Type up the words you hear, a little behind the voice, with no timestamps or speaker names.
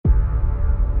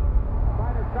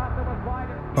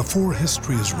Before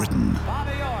history is written,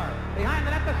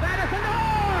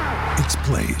 it's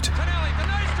played.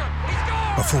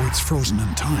 Before it's frozen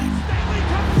in time,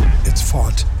 it's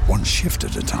fought one shift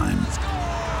at a time.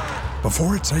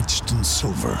 Before it's etched in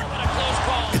silver,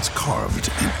 it's carved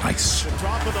in ice.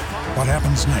 What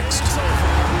happens next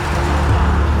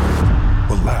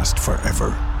will last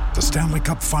forever. The Stanley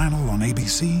Cup Final on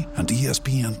ABC and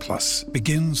ESPN Plus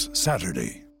begins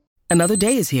Saturday. Another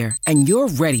day is here, and you're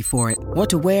ready for it. What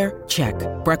to wear? Check.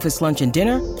 Breakfast, lunch, and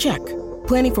dinner? Check.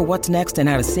 Planning for what's next and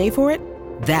how to save for it?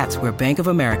 That's where Bank of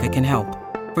America can help.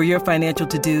 For your financial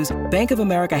to-dos, Bank of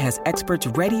America has experts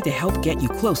ready to help get you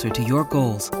closer to your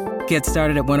goals. Get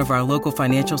started at one of our local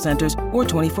financial centers or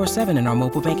 24/7 in our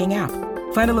mobile banking app.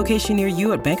 Find a location near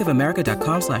you at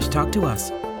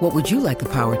bankofamerica.com/talktous. What would you like the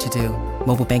power to do?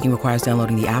 Mobile banking requires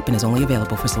downloading the app and is only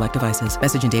available for select devices.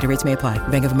 Message and data rates may apply.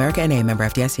 Bank of America N.A., member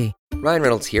FDIC. Ryan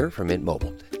Reynolds here from Mint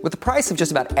Mobile. With the price of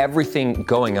just about everything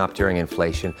going up during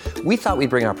inflation, we thought we'd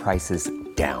bring our prices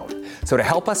down. So to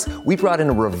help us, we brought in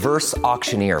a reverse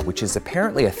auctioneer, which is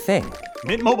apparently a thing.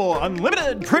 Mint Mobile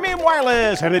Unlimited Premium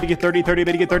Wireless. How to get 30, 30,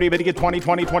 how to get 30, how to get 20,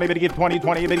 20, 20, how to get 20,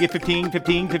 20, how to get 15,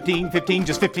 15, 15, 15,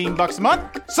 just $15 a month?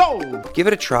 Sold! Give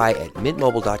it a try at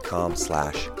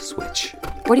mintmobile.com/switch.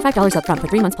 $45 up front for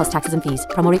 3 months plus taxes and fees.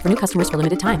 Promo rate for new customers for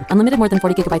limited time. Unlimited more than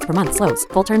 40 gigabytes per month. Slows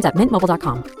full terms at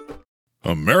mintmobile.com.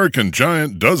 American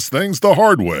Giant does things the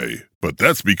hard way, but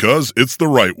that's because it's the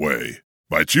right way.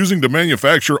 By choosing to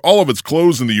manufacture all of its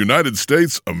clothes in the United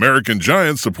States, American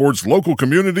Giant supports local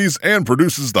communities and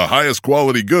produces the highest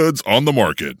quality goods on the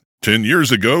market. 10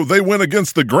 years ago, they went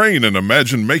against the grain and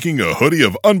imagined making a hoodie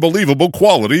of unbelievable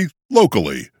quality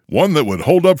locally, one that would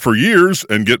hold up for years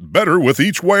and get better with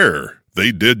each wear.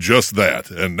 They did just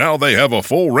that, and now they have a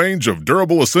full range of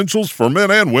durable essentials for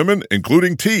men and women,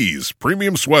 including tees,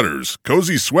 premium sweaters,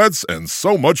 cozy sweats, and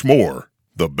so much more.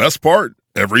 The best part?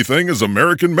 Everything is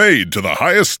American-made to the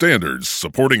highest standards,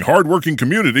 supporting hardworking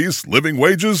communities, living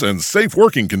wages, and safe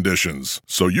working conditions,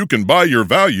 so you can buy your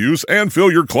values and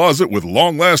fill your closet with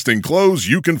long-lasting clothes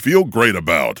you can feel great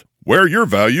about. Wear your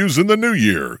values in the new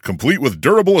year, complete with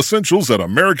durable essentials at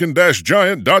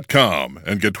American-Giant.com,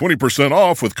 and get 20%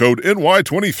 off with code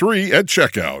NY23 at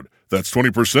checkout. That's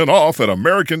 20% off at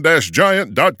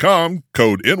American-Giant.com,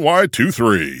 code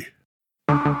NY23.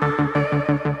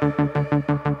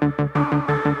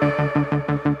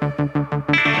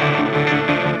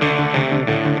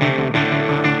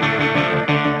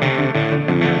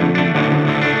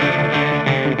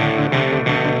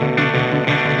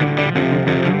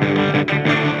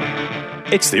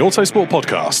 It's the Autosport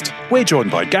Podcast. We're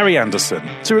joined by Gary Anderson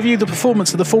to review the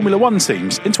performance of the Formula One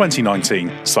teams in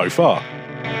 2019 so far.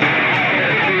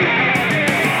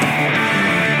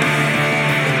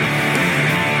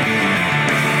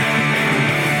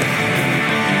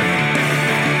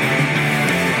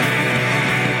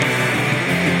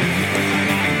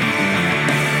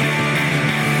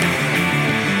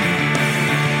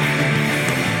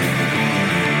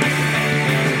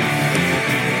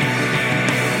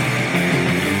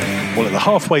 Well, at the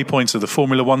halfway point of the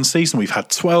Formula One season, we've had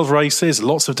 12 races,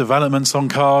 lots of developments on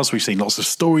cars. We've seen lots of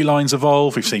storylines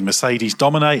evolve. We've seen Mercedes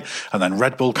dominate and then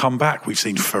Red Bull come back. We've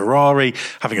seen Ferrari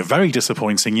having a very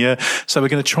disappointing year. So we're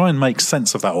going to try and make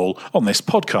sense of that all on this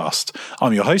podcast.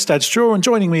 I'm your host, Ed Straw, and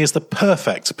joining me is the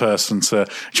perfect person to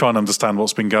try and understand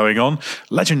what's been going on,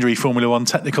 legendary Formula One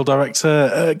technical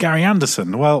director, Gary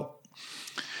Anderson. Well,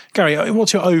 Gary,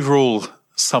 what's your overall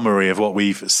summary of what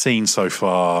we've seen so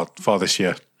far this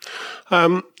year?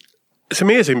 It's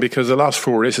amazing because the last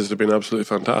 4 races have been absolutely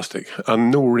fantastic and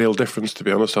no real difference, to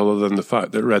be honest, other than the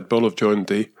fact that Red Bull have joined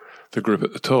the group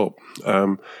at the top.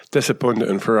 Disappointed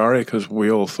in Ferrari because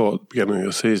we all thought at the beginning of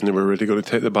the season they were really going to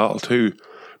take the battle to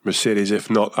Mercedes, if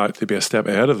not actually be a step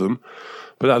ahead of them.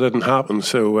 But that didn't happen.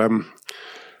 So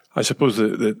I suppose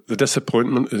the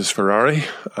disappointment is Ferrari,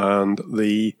 and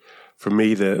for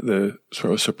me the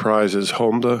sort of surprise is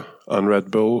Honda and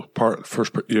Red Bull,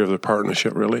 first year of the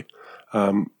partnership really.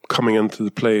 Coming into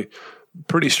the play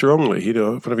pretty strongly. You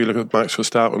know, whenever you look at Max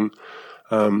Verstappen,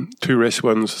 2 race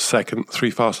wins, second, 3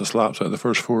 fastest laps out of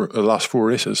the last 4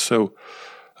 races. So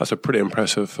that's a pretty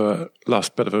impressive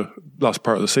last part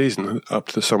of the season up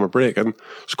to the summer break, and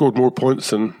scored more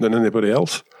points than anybody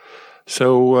else.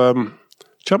 So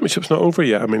championship's not over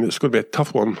yet. I mean, it's going to be a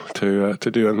tough one to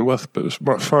do anything with. But as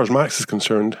far as Max is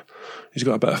concerned, he's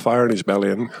got a bit of fire in his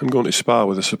belly, and going to Spa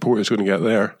with the support he's going to get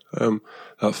there,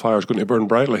 that fire is going to burn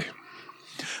brightly.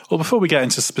 Well, before we get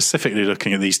into specifically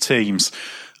looking at these teams,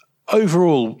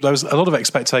 overall, there was a lot of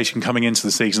expectation coming into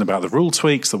the season about the rule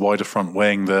tweaks, the wider front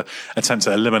wing, the attempt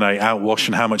to eliminate outwash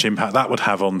and how much impact that would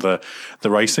have on the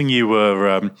racing. You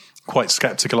were quite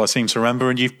sceptical, I seem to remember,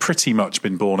 and you've pretty much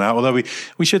been borne out. Although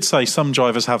we should say some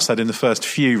drivers have said in the first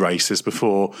few races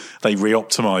before they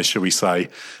re-optimised, shall we say,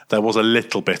 there was a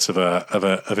little bit of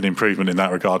an improvement in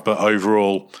that regard. But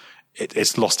overall,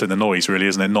 it's lost in the noise, really,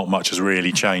 isn't it? Not much has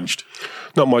really changed.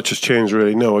 Not much has changed,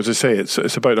 really. No, as I say, it's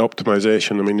about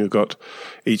optimisation. I mean, you've got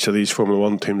each of these Formula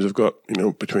One teams have got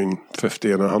between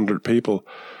 50 and 100 people.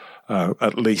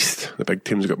 At least the big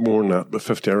teams have got more than that, but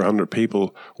 50 or 100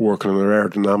 people working on their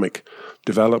aerodynamic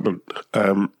development.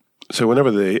 So whenever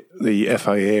the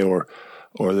FIA or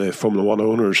the Formula One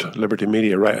owners, Liberty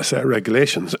Media, write a set of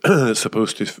regulations that's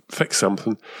supposed to fix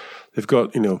something, they've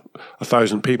got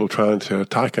 1,000 people trying to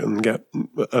attack it and get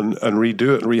and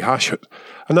redo it and rehash it,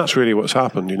 and that's really what's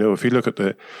happened. If you look at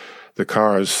the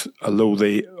cars, although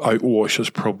the outwash has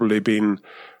probably been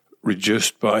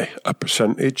reduced by a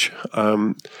percentage,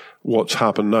 what's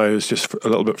happened now is just a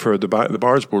little bit further back. The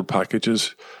bars board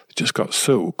packages just got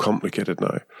so complicated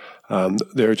now, and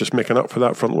they're just making up for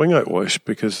that front wing outwash,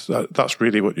 because that's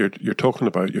really what you're talking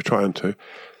about. You're trying to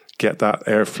get that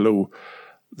airflow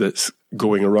that's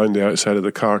going around the outside of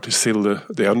the car to seal the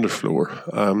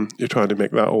underfloor. You're trying to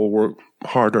make that all work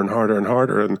harder and harder and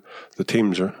harder, and the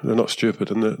teams they're not stupid,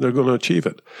 and they're going to achieve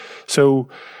it. So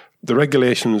the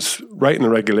regulations, writing the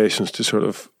regulations to sort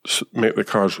of make the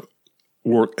cars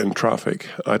work in traffic,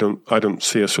 I don't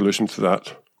see a solution to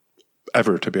that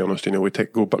ever, to be honest. We go to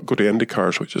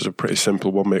IndyCars, which is a pretty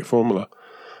simple one-make formula,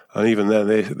 and even then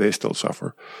they still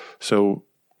suffer. So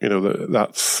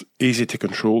that's easy to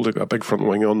control. They've got a big front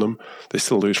wing on them. They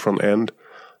still lose front end.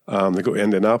 They go to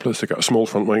Indianapolis. They've got a small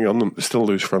front wing on them. They still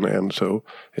lose front end. So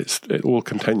it will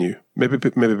continue. Maybe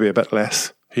be a bit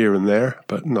less here and there,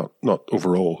 but not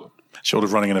overall. Short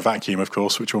of running in a vacuum, of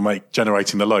course, which will make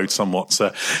generating the load somewhat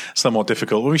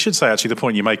difficult. Well, we should say, actually, the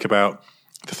point you make about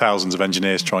the thousands of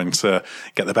engineers trying to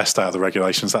get the best out of the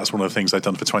regulations, that's one of the things they've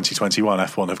done for 2021.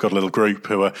 F1 have got a little group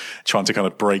who are trying to kind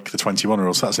of break the 21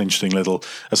 rules. So that's an interesting little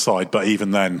aside. But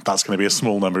even then, that's going to be a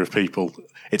small number of people.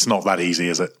 It's not that easy,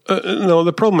 is it? No,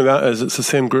 the problem with that is it's the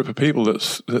same group of people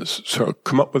that's sort of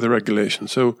come up with the regulation.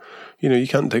 So, you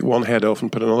can't take one head off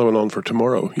and put another one on for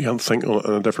tomorrow. You can't think on it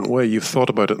in a different way. You've thought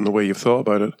about it in the way you've thought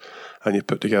about it, and you've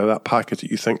put together that package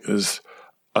that you think is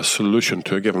a solution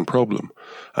to a given problem,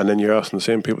 and then you're asking the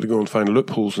same people to go and find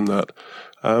loopholes in that.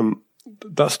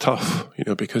 That's tough,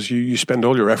 because you spend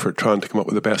all your effort trying to come up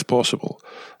with the best possible,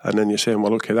 and then you're saying,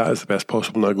 well, okay, that is the best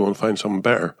possible, now go and find something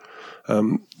better.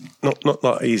 Not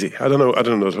that easy. I don't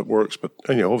know if it works, but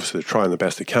obviously they're trying the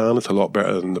best they can. It's a lot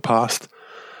better than the past.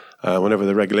 Whenever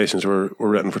the regulations were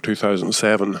written for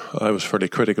 2007, I was fairly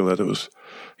critical that it was,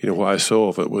 what I saw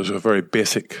of it was a very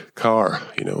basic car.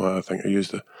 I think I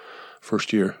used a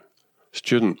first-year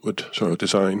student would sort of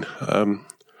design. And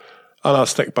I'll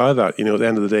stick by that. At the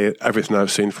end of the day, everything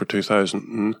I've seen for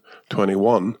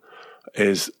 2021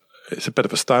 it's a bit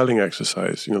of a styling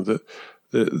exercise.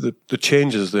 The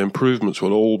changes, the improvements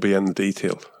will all be in the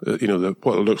detail.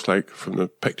 What it looks like from the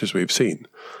pictures we've seen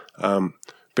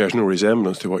bears no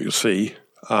resemblance to what you'll see,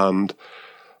 and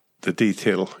the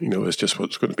detail, is just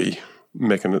what's going to be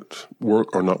making it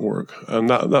work or not work, and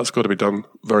that's got to be done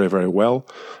very, very well.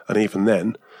 And even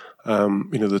then,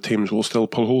 the teams will still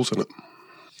pull holes in it.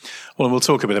 Well, we'll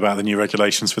talk a bit about the new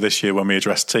regulations for this year when we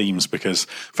address teams, because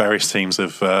various teams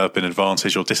have been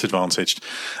advantaged or disadvantaged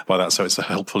by that, so it's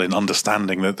helpful in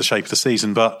understanding the shape of the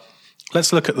season. But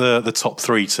let's look at the top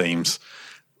three teams.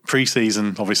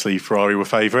 Pre-season, obviously, Ferrari were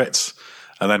favourites.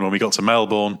 And then when we got to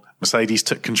Melbourne, Mercedes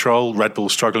took control. Red Bull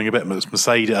struggling a bit.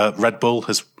 Red Bull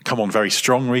has come on very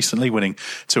strong recently, winning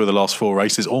 2 of the last 4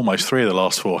 races. Almost 3 of the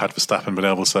last 4 had Verstappen been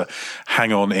able to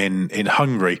hang on in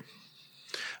Hungary.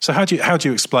 So how do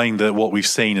you explain what we've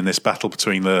seen in this battle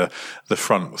between the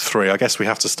front 3? I guess we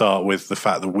have to start with the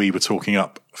fact that we were talking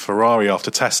up Ferrari after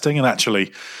testing, and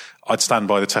actually I'd stand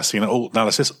by the testing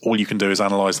analysis. All you can do is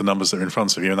analyse the numbers that are in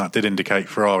front of you, and that did indicate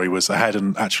Ferrari was ahead,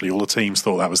 and actually all the teams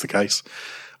thought that was the case.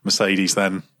 Mercedes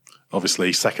then,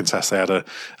 obviously, second test, they had a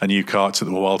new car. It took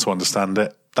them a while to understand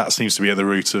it. That seems to be at the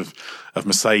root of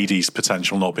Mercedes'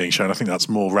 potential not being shown. I think that's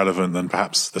more relevant than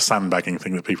perhaps the sandbagging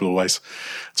thing that people always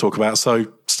talk about.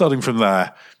 So starting from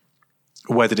there,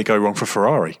 where did it go wrong for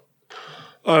Ferrari?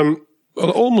 Well,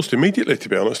 almost immediately, to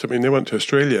be honest. I mean, they went to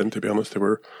Australia, and to be honest, they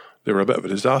were a bit of a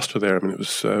disaster there. I mean, it was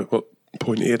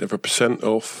 0.8%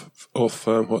 off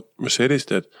what Mercedes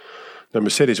did. Now,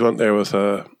 Mercedes went there with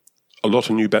a a lot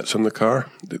of new bits in the car.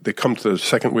 They come to the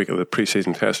second week of the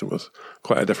pre-season testing with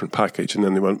quite a different package, and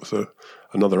then they went with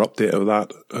another update of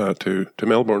that to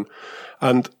Melbourne.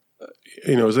 And,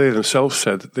 as they themselves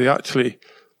said, they actually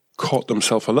caught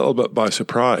themselves a little bit by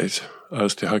surprise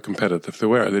as to how competitive they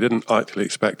were. They didn't actually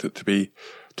expect it to be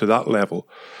to that level.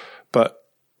 But,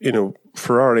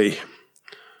 Ferrari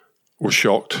were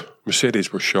shocked.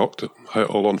 Mercedes were shocked at how it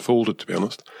all unfolded, to be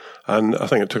honest. And I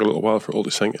think it took a little while for it all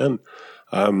to sink in.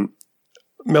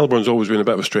 Melbourne's always been a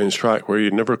bit of a strange track where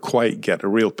you never quite get a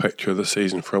real picture of the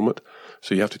season from it.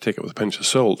 So you have to take it with a pinch of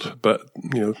salt. But,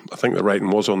 I think the writing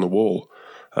was on the wall.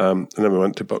 And then we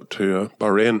went to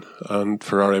Bahrain, and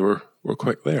Ferrari were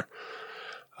quick there.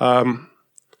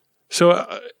 So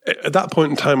at that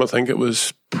point in time, I think it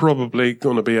was probably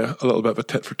going to be a little bit of a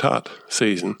tit-for-tat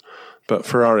season. But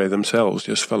Ferrari themselves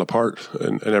just fell apart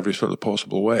in every sort of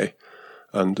possible way.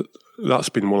 And that's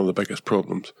been one of the biggest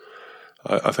problems.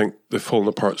 I think they've fallen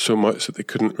apart so much that they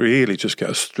couldn't really just get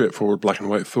a straightforward black and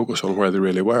white focus on where they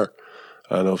really were.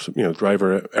 And also,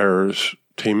 driver errors,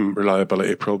 team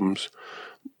reliability problems.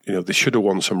 They should have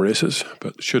won some races,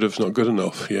 but should have's not good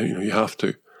enough. You have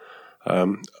to.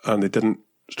 And they didn't.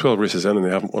 It's 12 races in and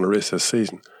they haven't won a race this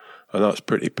season. And that's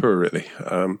pretty poor, really.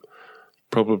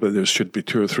 Probably there should be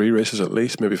 2 or 3 races at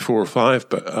least, maybe 4 or 5,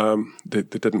 but they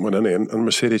didn't win any. And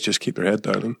Mercedes just keep their head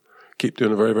down and keep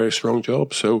doing a very, very strong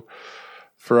job. So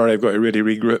Ferrari have got to really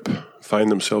regroup, find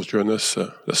themselves during this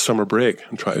summer break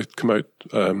and try to come out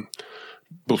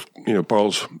both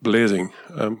balls blazing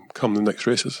come the next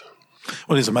races.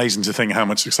 Well, it's amazing to think how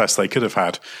much success they could have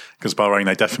had, because Bahrain,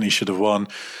 they definitely should have won.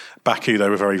 Baku, they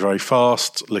were very, very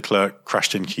fast. Leclerc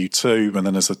crashed in Q2, and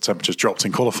then as the temperatures dropped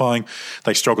in qualifying,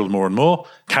 they struggled more and more.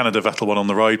 Canada, Vettel won on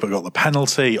the road, but got the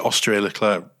penalty. Austria,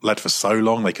 Leclerc led for so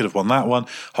long, they could have won that one.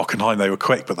 Hockenheim, they were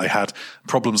quick, but they had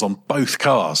problems on both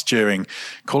cars during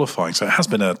qualifying. So it has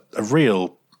been a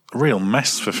real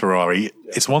mess for Ferrari.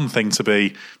 It's one thing to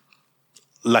be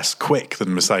less quick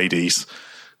than Mercedes.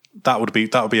 That would be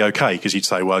okay, because you'd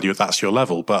say, well, that's your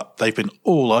level. But they've been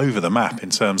all over the map in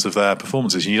terms of their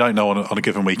performances. And you don't know on a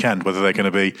given weekend whether they're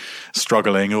going to be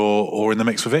struggling or in the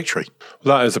mix for victory.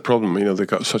 Well, that is the problem. They've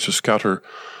got such a scatter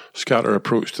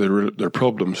approach to their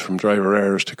problems, from driver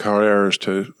errors to car errors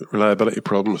to reliability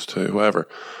problems to whatever,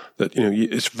 that,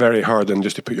 it's very hard then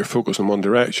just to put your focus in one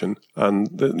direction. And,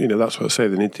 that's what I say.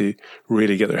 They need to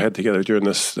really get their head together during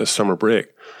this summer break.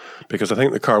 Because I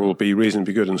think the car will be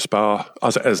reasonably good in Spa.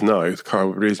 As it is now, the car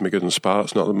will be reasonably good in Spa.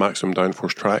 It's not the maximum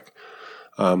downforce track.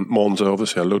 Monza,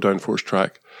 obviously, a low downforce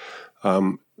track.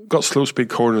 Got slow speed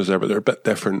corners there, but they're a bit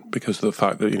different because of the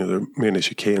fact that, they're mainly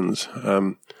chicanes.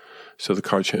 So the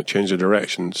car change the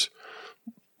directions.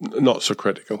 Not so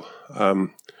critical.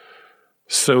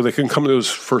 So they can come to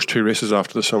those first 2 races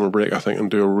after the summer break, I think,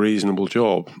 and do a reasonable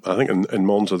job. I think in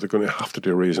Monza, they're going to have to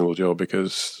do a reasonable job,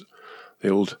 because the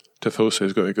old Tifosi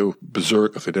is going to go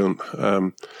berserk if they don't.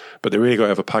 But they really got to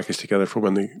have a package together for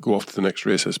when they go off to the next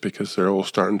races, because they're all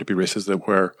starting to be races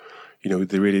where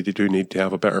they really do need to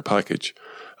have a better package.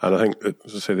 And I think,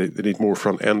 as I say, they need more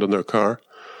front end on their car,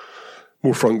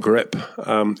 more front grip,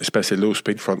 especially low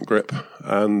speed front grip.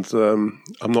 And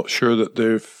I'm not sure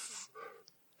they've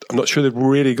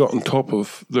really got on top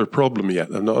of their problem yet.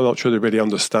 I'm not sure they really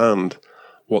understand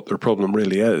what their problem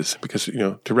really is, because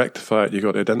to rectify it, you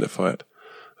got to identify it.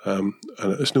 And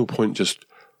it's no point just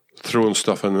throwing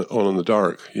stuff on in the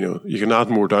dark. You can add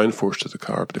more downforce to the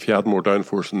car, but if you add more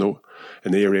downforce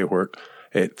in the area where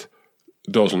it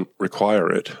doesn't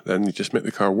require it, then you just make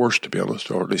the car worse, to be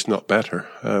honest, or at least not better.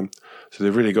 So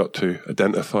they've really got to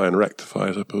identify and rectify,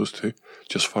 as opposed to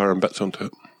just firing bits onto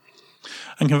it.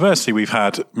 And conversely, we've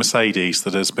had Mercedes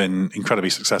that has been incredibly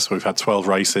successful. We've had 12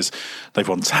 races. They've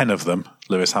won 10 of them.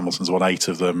 Lewis Hamilton's won 8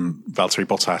 of them. Valtteri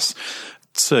Bottas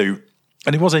 2.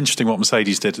 And it was interesting what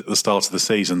Mercedes did at the start of the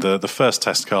season. The first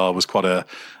test car was quite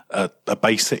a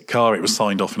basic car. It was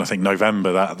signed off in, I think,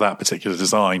 November, that particular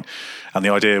design. And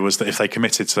the idea was that if they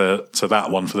committed to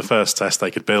that one for the first test,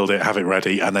 they could build it, have it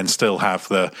ready, and then still have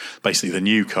basically the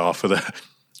new car for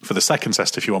the second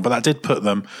test, if you want. But that did put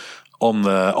them on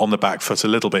the back foot a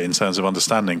little bit in terms of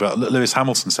understanding. But Lewis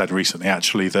Hamilton said recently,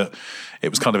 actually, that it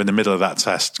was kind of in the middle of that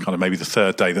test, kind of maybe the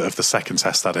third day of the second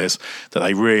test, that is, that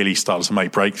they really started to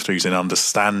make breakthroughs in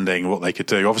understanding what they could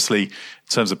do. Obviously, in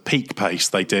terms of peak pace,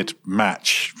 they did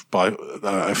match by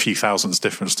a few thousandths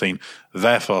difference between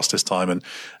their fastest time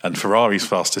and Ferrari's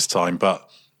fastest time. But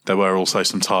there were also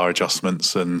some tyre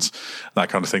adjustments and that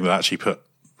kind of thing that actually put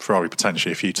Ferrari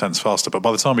potentially a few tenths faster. But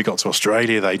by the time we got to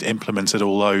Australia, they'd implemented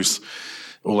all those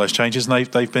changes, and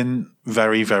they've been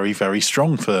very, very, very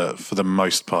strong for the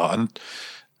most part. And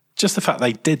just the fact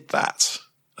they did that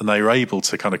and they were able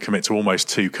to kind of commit to almost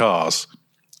 2 cars,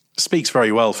 speaks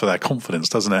very well for their confidence,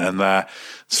 doesn't it? And their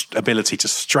ability to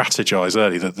strategize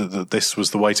early that this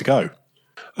was the way to go.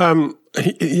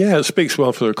 Yeah, it speaks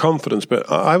well for their confidence. But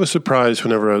I was surprised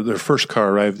whenever their first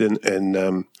car arrived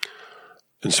in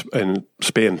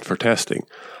Spain for testing,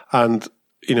 and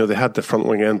they had the front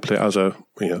wing end plate as a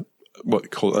what you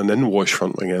call an inwash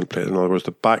front wing end plate. In other words,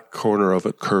 the back corner of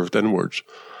it curved inwards,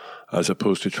 as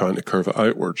opposed to trying to curve it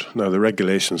outwards. Now, the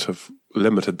regulations have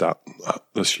limited that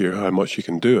this year, how much you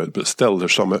can do it, but still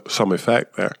there's some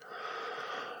effect there.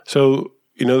 So,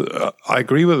 I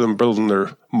agree with them building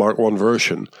their Mark 1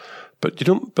 version, but you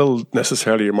don't build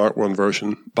necessarily your Mark 1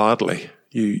 version badly.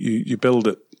 You build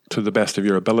it to the best of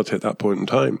your ability at that point in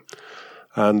time.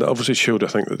 And obviously showed, I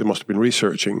think, that they must have been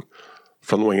researching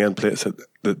front wing end plates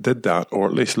that did that, or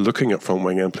at least looking at front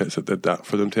wing end plates that did that,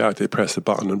 for them to actually press the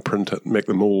button and print it, make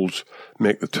the molds,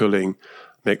 make the tooling,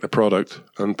 make the product,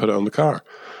 and put it on the car,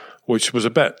 which was a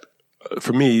bit,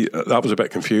 for me, that was a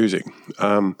bit confusing.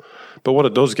 But what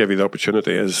it does give you the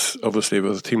opportunity is, obviously,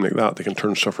 with a team like that, they can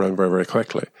turn stuff around very, very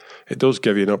quickly. It does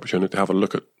give you an opportunity to have a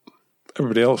look at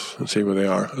everybody else and see where they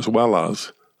are, as well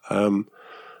as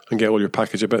and get all your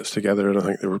package of bits together. And I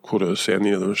think they were quoted as saying,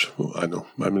 there was, I don't know,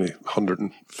 how many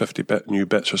 150 new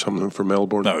bits or something for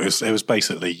Melbourne. No, it was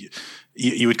basically,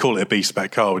 you would call it a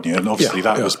B-spec car, wouldn't you? And obviously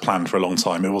that was planned for a long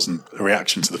time. It wasn't a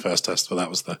reaction to the first test, but that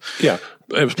was the... Yeah,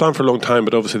 it was planned for a long time,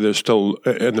 but obviously there's still,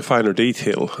 in the finer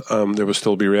detail, there will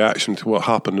still be reaction to what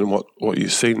happened and what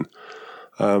you've seen.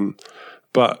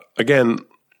 But again,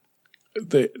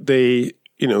 they've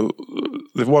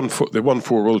won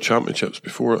 4 world championships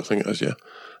before, I think it is, yeah.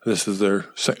 This is their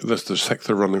 6th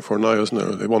they're running for now, isn't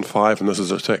it? They won 5, and this is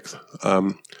their 6th.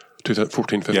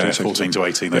 2014, 15, 16. 14 to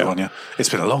 18 they won, yeah. It's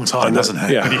been a long time, hasn't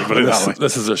it? Yeah,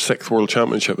 this is their 6th world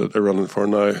championship that they're running for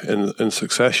now in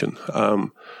succession,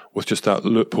 with just that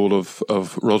loophole of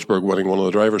Rosberg winning one of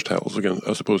the drivers' titles again,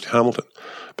 as opposed to Hamilton.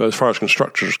 But as far as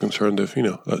constructors are concerned, this will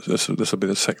be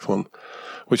the 6th one,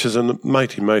 which is a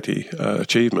mighty, mighty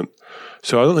achievement.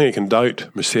 So I don't think you can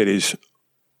doubt Mercedes'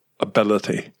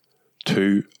 ability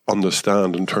to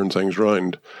understand and turn things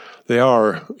round. They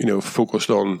are,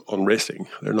 focused on racing.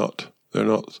 They're not,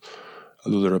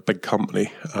 although they're a big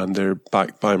company and they're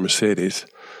backed by Mercedes,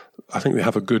 I think they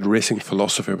have a good racing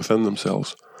philosophy within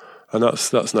themselves. And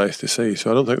that's nice to see. So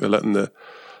I don't think they're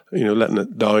letting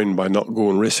it down by not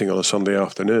going racing on a Sunday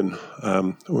afternoon.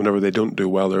 Whenever they don't do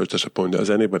well, they're as disappointed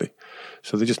as anybody.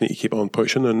 So they just need to keep on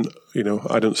pushing. And,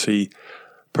 I don't see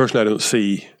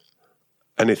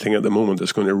anything at the moment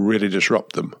that's going to really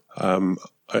disrupt them.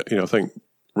 I think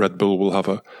Red Bull will have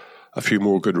a few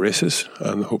more good races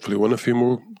and hopefully win a few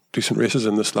more decent races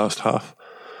in this last half.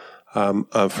 And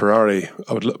Ferrari,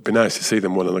 be nice to see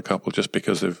them winning a couple, just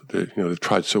because they've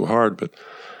tried so hard, but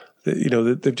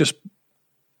they've just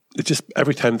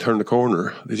every time they turn the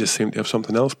corner, they just seem to have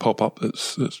something else pop up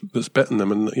that's betting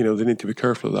them, and they need to be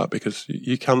careful of that, because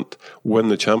you can't win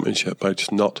the championship by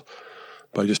just not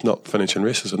finishing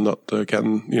races and not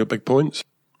getting big points.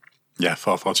 Yeah,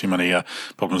 far too many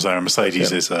problems there. And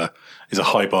Mercedes is a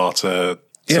high bar to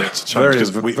challenge.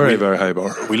 Very high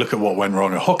bar. We look at what went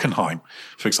wrong at Hockenheim,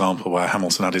 for example, where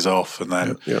Hamilton had his off, and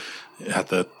then had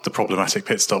the problematic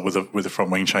pit stop with the front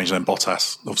wing change. And then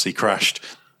Bottas obviously crashed.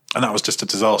 And that was just a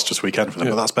disastrous weekend for them.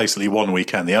 But that's basically one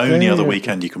weekend. The only other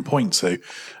weekend you can point to,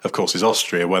 of course, is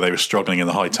Austria, where they were struggling in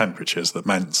the high temperatures. That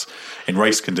meant, in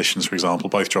race conditions, for example,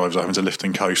 both drivers were having to lift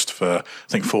and coast for, I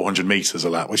think, 400 metres a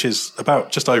lap, which is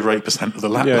about just over 8% of the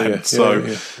lap length.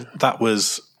 That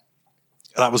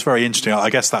was very interesting. I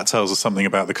guess that tells us something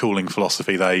about the cooling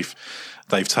philosophy they've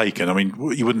taken. I mean,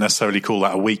 you wouldn't necessarily call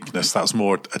that a weakness. That was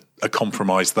more a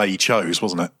compromise they chose,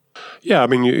 wasn't it? Yeah, I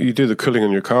mean, you do the cooling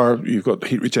in your car. You've got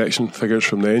heat rejection figures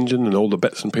from the engine and all the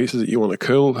bits and pieces that you want to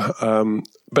cool. I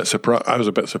was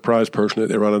a bit surprised personally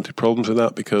that they ran into problems with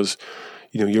that, because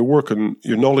you're working,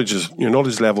 your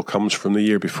knowledge level comes from the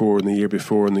year before and the year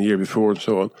before and the year before and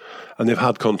so on, and they've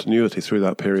had continuity through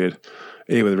that period.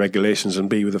 A, with the regulations, and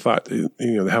B, with the fact that,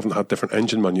 they haven't had different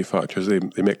engine manufacturers. They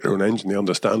make their own engine. They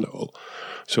understand it all.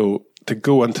 So to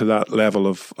go into that level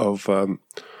of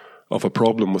a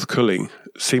problem with cooling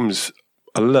seems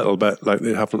a little bit like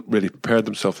they haven't really prepared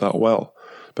themselves that well.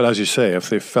 But as you say, if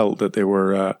they felt that they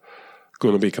were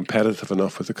going to be competitive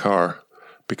enough with the car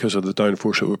because of the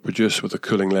downforce it would produce with the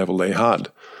cooling level they had,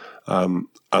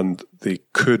 and they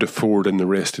could afford in the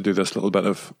race to do this little bit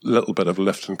of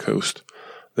lift and coast,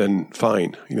 then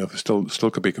fine. It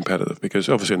still could be competitive, because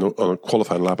obviously on a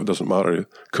qualifying lap it doesn't matter.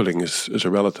 Cooling is a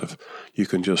relative. You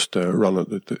can just run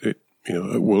it. It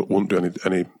won't do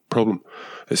any problem.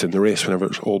 It's in the race whenever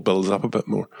it all builds up a bit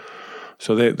more.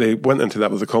 So they went into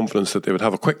that with the confidence that they would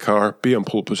have a quick car, be in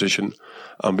pole position,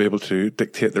 and be able to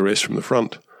dictate the race from the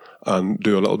front and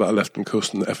do a little bit of lift and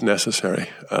coasting if necessary.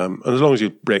 And as long as you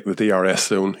break the DRS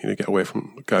zone, get away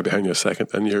from the guy behind you a second,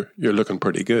 then you're looking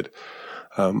pretty good.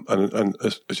 And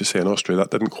as you say, in Austria,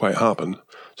 that didn't quite happen.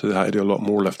 So they had to do a lot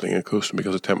more lifting and coasting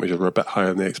because the temperatures were a bit higher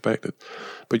than they expected.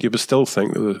 But you would still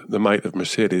think that the might of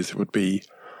Mercedes would be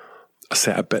a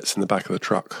set of bits in the back of the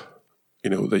truck,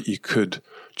 that you could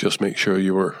just make sure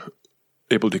you were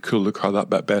able to cool the car that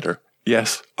bit better.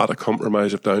 Yes, at a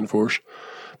compromise of downforce.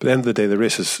 But at the end of the day, the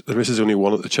race is only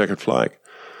won at the checkered flag.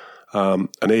 And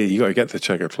you got to get the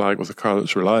checkered flag with a car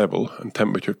that's reliable, and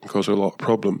temperature can cause a lot of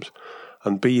problems.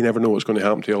 And B, you never know what's going to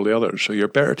happen to all the others. So you're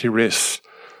better to race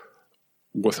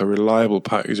with a reliable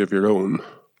package of your own.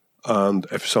 And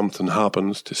if something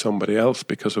happens to somebody else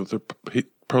because of the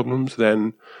heat problems,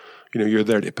 then you're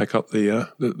there to pick up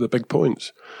the big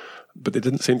points. But they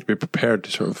didn't seem to be prepared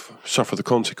to sort of suffer the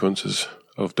consequences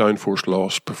of downforce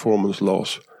loss, performance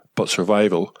loss, but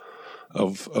survival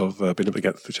of being able to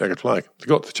get to the checkered flag. They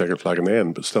got to the checkered flag in the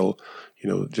end, but still,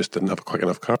 just didn't have a quick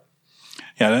enough car.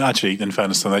 Yeah, and actually, in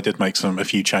fairness, they did make a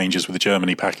few changes with the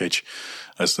Germany package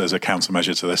as a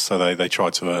countermeasure to this. So they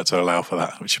tried to allow for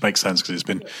that, which makes sense because it's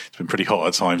been pretty hot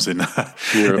at times in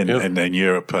Europe, in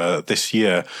Europe this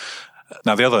year.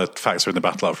 Now, the other factor in the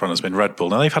battle up front has been Red Bull.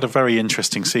 Now, they've had a very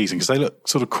interesting season because they look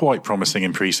sort of quite promising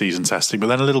in pre-season testing, but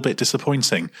then a little bit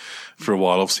disappointing for a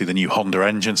while. Obviously, the new Honda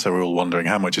engine, so we're all wondering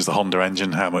how much is the Honda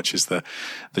engine, how much is the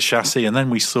chassis. And then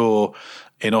we saw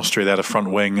in Austria, they had a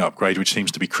front wing upgrade, which seems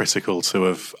to be critical to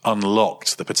have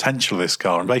unlocked the potential of this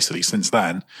car. And basically, since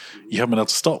then, you haven't been able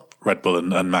to stop Red Bull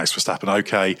and Max Verstappen.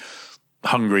 Okay,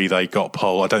 Hungary, they got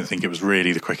pole. I don't think it was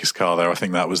really the quickest car there. I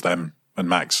think that was them and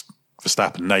Max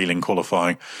Verstappen nailing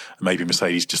qualifying, and maybe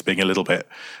Mercedes just being a little bit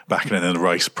back in the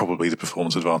race. Probably the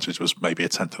performance advantage was maybe a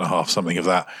tenth and a half, something of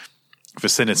that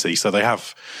vicinity. So they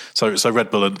have, so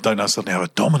Red Bull don't suddenly have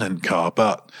a dominant car,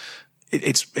 but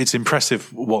it's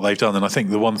impressive what they've done. And I think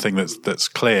the one thing that's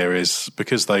clear is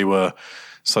because they were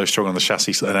so strong on the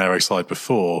chassis and aero side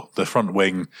before, the front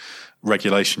wing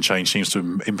regulation change seems to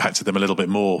have impacted them a little bit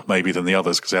more maybe than the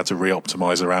others because they had to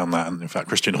re-optimize around that. And in fact,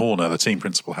 Christian Horner, the team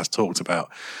principal, has talked about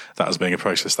that as being a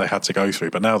process they had to go through.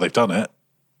 But now they've done it.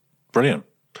 Brilliant.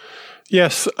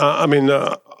 Yes.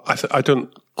 I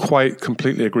don't quite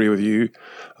completely agree with you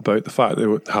about the fact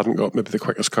that they hadn't got maybe the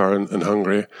quickest car in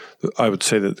Hungary. I would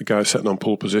say that the guy sitting on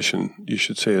pole position, you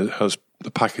should say,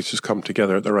 the package has come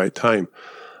together at the right time.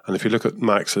 And if you look at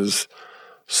Max's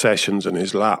sessions and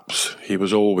his laps, he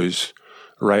was always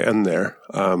right in there.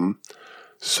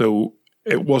 So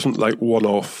it wasn't like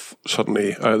one-off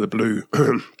suddenly out of the blue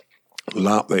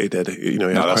lap that he did. He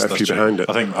had quite a few behind it.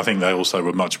 I think they also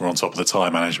were much more on top of the tyre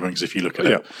management because if you look at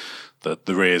it,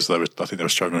 the rears, I think they were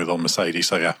struggling with on Mercedes.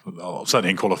 So yeah, certainly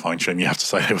in qualifying trim, you have to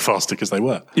say they were faster because they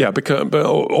were. Yeah, but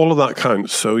all of that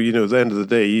counts. So at the end of the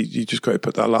day, you just got to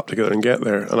put that lap together and get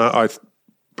there. And I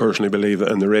personally believe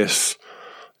that in the race,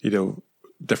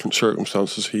 different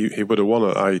circumstances, he would have won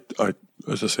it. I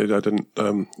as I said, I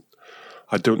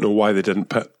don't know why they didn't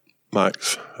pit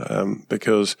Max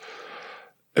because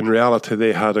in reality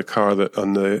they had a car that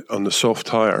on the soft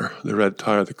tyre, the red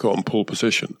tyre, that got in pole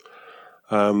position.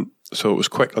 So it was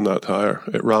quick on that tyre.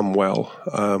 It ran well.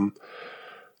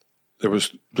 There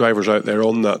was drivers out there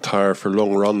on that tyre for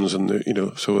long runs, and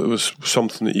so it was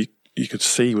something that you could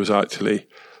see was actually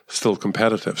still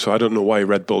competitive. So I don't know why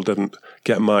Red Bull didn't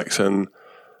get Max in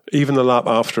even the lap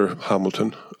after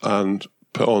Hamilton and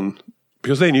put on,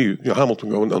 because they knew Hamilton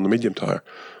going on the medium tyre,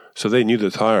 so they knew the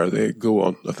tyre they go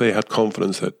on. If they had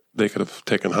confidence that they could have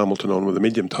taken Hamilton on with a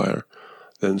medium tyre,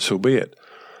 then so be it.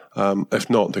 If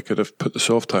not, they could have put the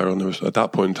soft tyre on. At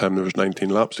that point in time, there was 19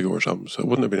 laps to go or something, so it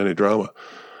wouldn't have been any drama.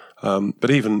 But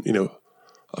even,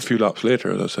 a few laps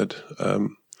later, as I said,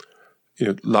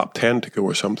 lap 10 to go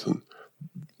or something,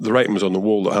 the writing was on the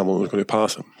wall that Hamilton was going to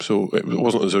pass him. So it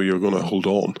wasn't as though you were going to hold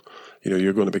on.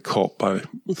 You're going to be caught by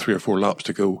 3 or 4 laps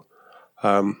to go.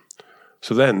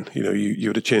 So then, you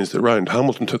would have changed it around.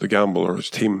 Hamilton took the gamble, or his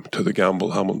team took the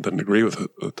gamble. Hamilton didn't agree with it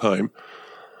at the time,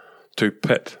 to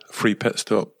free pit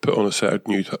stop, put on a set of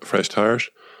new fresh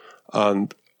tyres,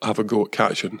 and have a go at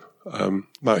catching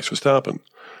Max Verstappen.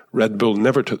 Red Bull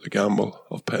never took the gamble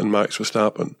of pitting Max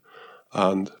Verstappen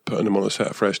and putting him on a set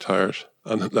of fresh tyres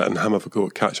and letting him have a go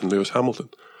at catching Lewis Hamilton.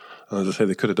 And as I say,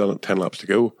 they could have done it 10 laps to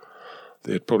go.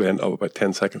 They'd probably end up about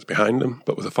 10 seconds behind him,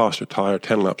 but with a faster tyre,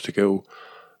 10 laps to go,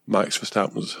 Max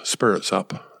Verstappen's spirits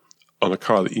up on a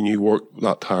car that you knew worked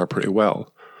that tyre pretty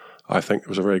well. I think there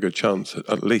was a very good chance that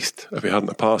at least if he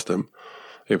hadn't passed him,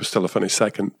 he was still a finished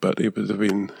second, but he would have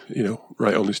been,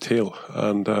 right on his tail.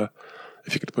 And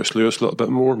if you could push Lewis a little bit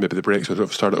more, maybe the brakes would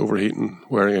have started overheating,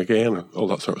 wearing again, and all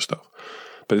that sort of stuff.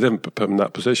 But he didn't put him in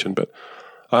that position. But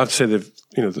I have to say,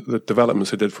 the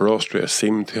developments they did for Austria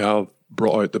seem to have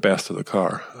brought out the best of the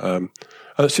car. And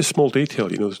it's just small detail,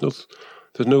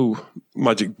 there's no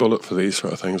magic bullet for these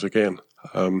sort of things again.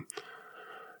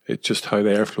 It's just how the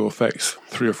airflow affects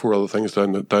 3 or 4 other things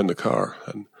down the car,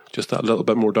 and just that little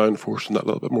bit more downforce and that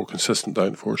little bit more consistent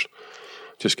downforce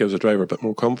just gives the driver a bit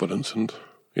more confidence. And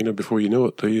before you know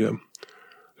it, the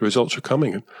results are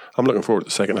coming. And I'm looking forward to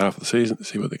the second half of the season to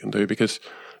see what they can do, because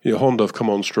Honda have come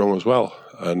on strong as well.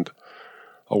 And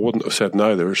I wouldn't have said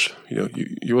now there's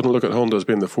you wouldn't look at Honda as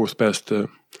being the 4th best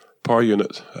power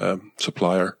unit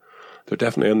supplier. They're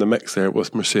definitely in the mix there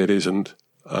with Mercedes and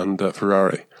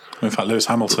Ferrari. In fact, Lewis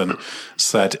Hamilton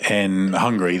said in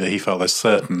Hungary that he felt there's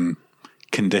certain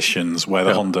conditions where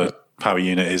the Honda power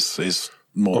unit is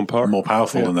more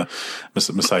powerful than the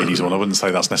Mercedes one. I wouldn't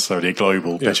say that's necessarily a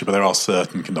global picture, but there are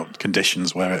certain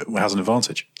conditions where it has an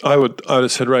advantage. I would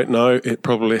have said right now it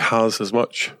probably has as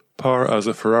much power as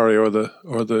a Ferrari or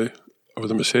the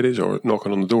Mercedes, or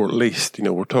knocking on the door at least.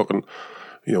 We're talking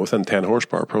within 10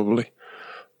 horsepower probably.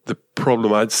 The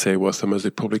problem I'd say with them is they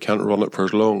probably can't run it for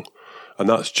as long, and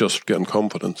that's just getting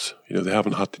confidence. They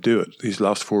haven't had to do it. These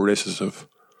last 4 races have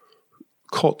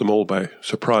caught them all by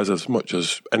surprise as much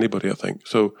as anybody, I think.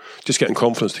 So just getting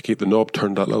confidence to keep the knob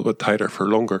turned that little bit tighter for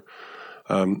longer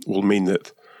will mean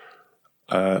that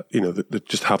they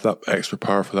just have that extra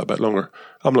power for that bit longer.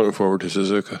 I'm looking forward to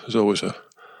Suzuka.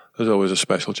 There's always a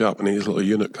special Japanese little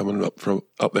unit coming up from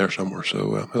up there somewhere.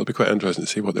 So it'll be quite interesting to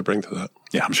see what they bring to that.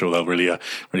 Yeah, I'm sure they'll really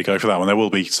go for that one. There will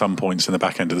be some points in the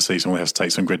back end of the season where they have to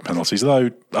take some grid penalties, though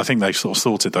I think they've sort of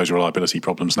sorted those reliability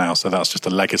problems now. So that's just a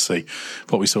legacy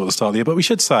of what we saw at the start of the year. But we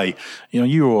should say,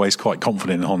 you were always quite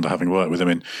confident in Honda, having worked with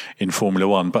them in Formula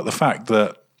One. But the fact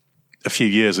that a few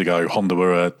years ago, Honda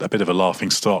were a bit of a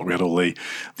laughing stock. We had all the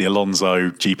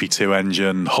Alonso GP2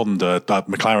 engine.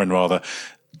 McLaren rather,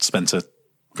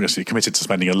 committed to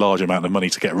spending a large amount of money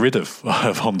to get rid of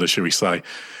Honda, should we say.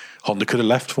 Honda could have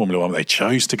left Formula One, but they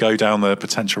chose to go down the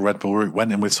potential Red Bull route,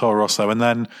 went in with Toro Rosso, and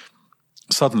then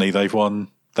suddenly they've won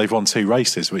 2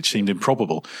 races, which seemed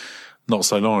improbable not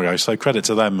so long ago. So credit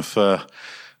to them for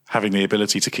having the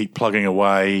ability to keep plugging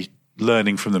away,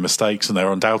 learning from the mistakes, and there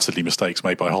are undoubtedly mistakes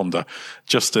made by Honda.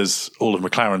 Just as all of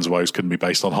McLaren's woes couldn't be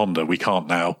based on Honda, we can't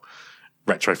now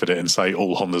retrofit it and say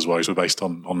all Honda's woes were based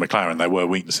on McLaren. There were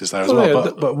weaknesses there as well.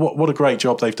 Yeah, but what a great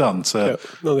job they've done to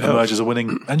emerge as a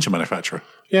winning engine manufacturer.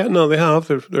 Yeah, no, they have.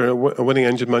 They're a winning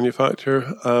engine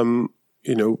manufacturer.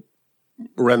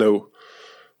 Renault,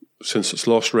 since it's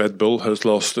lost Red Bull, has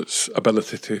lost its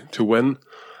ability to win.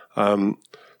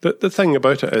 The thing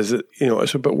about it is that,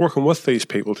 it's about working with these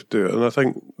people to do it. And I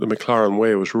think the McLaren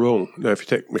way was wrong. Now, if you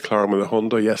take McLaren with a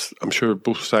Honda, yes, I'm sure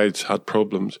both sides had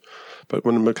problems. But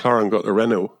when McLaren got the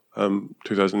Renault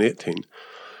 2018,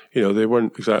 they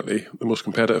weren't exactly the most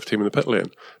competitive team in the pit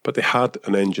lane. But they had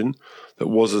an engine that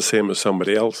was the same as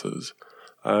somebody else's.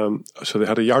 So they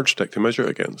had a yardstick to measure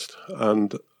against.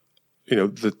 And,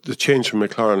 the change from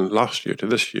McLaren last year to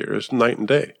this year is night and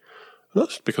day. And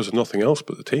that's because of nothing else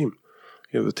but the team.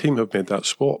 The team have made that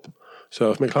swap.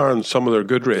 So if McLaren, some of their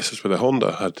good races with a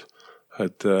Honda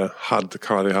had the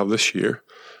car they have this year,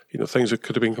 things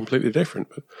could have been completely different.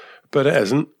 But it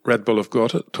isn't. Red Bull have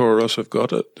got it. Toro Rosso have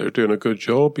got it. They're doing a good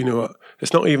job.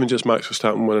 It's not even just Max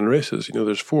Verstappen winning races.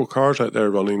 There's 4 cars out there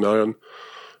running now, and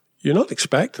you're not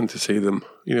expecting to see them,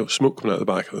 smoke coming out the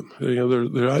back of them.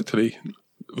 They're actually,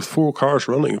 with 4 cars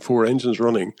running, 4 engines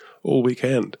running all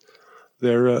weekend,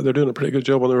 they're doing a pretty good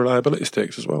job on the reliability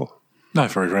stakes as well. No,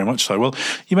 very, very much so. Well,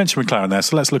 you mentioned McLaren there,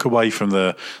 so let's look away from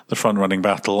the front-running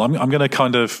battle. I'm going to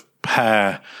kind of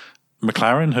pair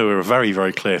McLaren, who are a very,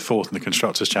 very clear 4th in the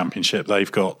Constructors' Championship.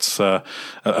 They've got a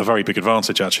very big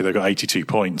advantage, actually. They've got 82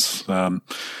 points.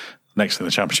 Next in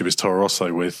the championship is Toro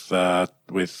Rosso with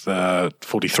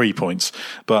 43 points.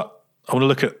 But I want to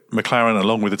look at McLaren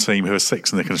along with a team who are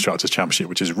 6th in the Constructors' Championship,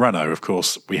 which is Renault. Of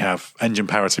course, we have engine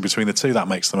parity between the two. That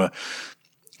makes them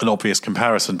an obvious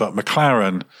comparison. But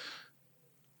McLaren,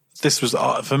 this was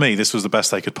the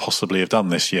best they could possibly have done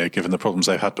this year, given the problems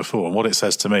they've had before. And what it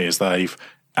says to me is they've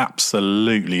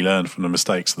absolutely learned from the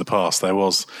mistakes of the past. There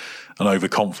was an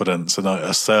overconfidence and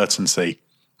a certainty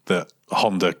that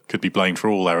Honda could be blamed for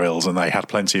all their ills, and they had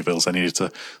plenty of ills they needed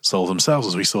to solve themselves,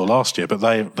 as we saw last year. But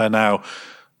they're now,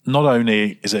 not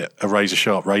only is it a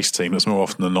razor-sharp race team that's more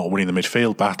often than not winning the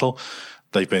midfield battle,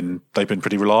 they've been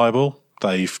pretty reliable.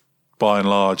 They've by and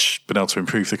large, been able to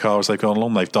improve the car as they've gone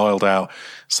along. They've dialed out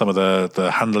some of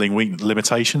the handling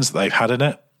limitations that they've had in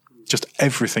it. Just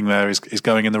everything there is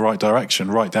going in the right direction,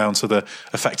 right down to the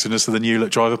effectiveness of the new look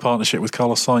driver partnership with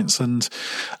Carlos Sainz and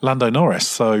Lando Norris.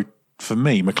 So for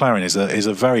me, McLaren is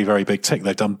a very, very big tick.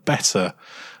 They've done better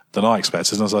than I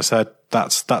expected. And as I said,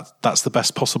 that's the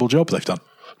best possible job they've done.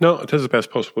 No, it is the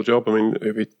best possible job. I mean,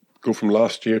 if we go from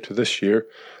last year to this year,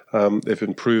 they've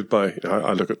improved by,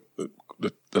 I look at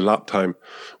the lap time,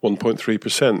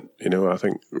 1.3%. You know, I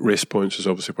think race points is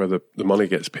obviously where the money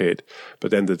gets paid. But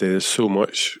at the end of the day, there's so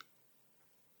much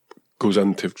goes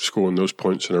into scoring those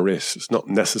points in a race. It's not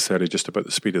necessarily just about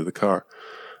the speed of the car.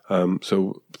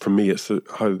 So for me, it's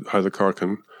how the car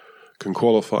can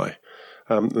qualify.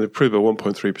 They improved by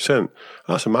 1.3%.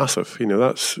 That's a massive. You know,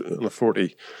 that's on a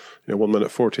 40. 1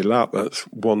 minute 40 lap. That's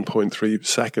 1.3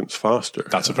 seconds faster.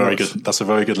 That's a very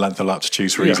good length of lap to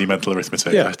choose for easy mental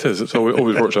arithmetic. Yeah, it is. It's always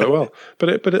works out well. But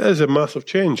it is a massive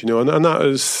change, you know, and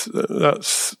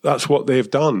that's what they've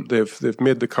done. They've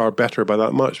made the car better by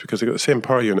that much because they've got the same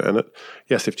power unit in it.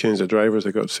 Yes, they've changed the drivers.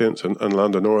 They've got Sainz and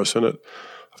Lando Norris in it.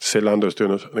 I have to say Lando's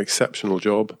doing an exceptional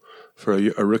job for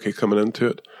a rookie coming into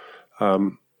it.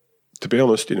 To be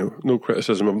honest, you know, no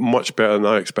criticism, much better than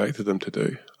I expected them to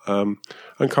do.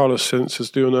 And Carlos Sainz is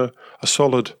doing a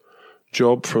solid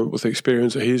job with the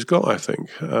experience that he's got, I think.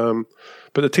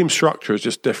 But the team structure is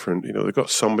just different. You know, they've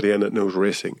got somebody in that knows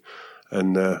racing,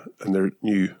 and their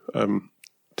new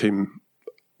team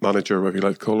manager, whatever you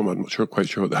like to call him, I'm not quite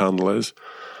sure what the handle is.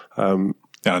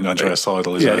 Andreas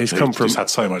Seidel he's had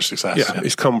so much success. Yeah,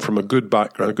 he's come from a good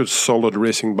background, a good solid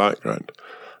racing background.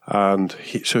 And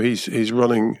he's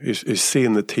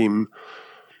seeing the team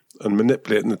and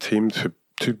manipulating the team to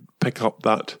pick up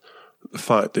the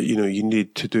fact that, you know, you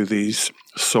need to do these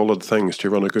solid things to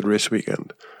run a good race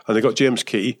weekend. And they got James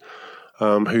Key,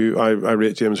 who I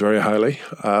rate James very highly.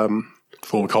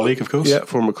 Former colleague, of course. Yeah,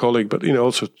 former colleague, but, you know,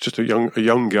 also just a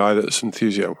young guy that's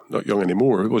enthusiastic. Not young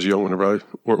anymore. He was young when I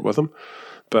worked with him.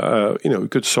 But, you know, a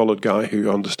good solid guy who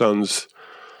understands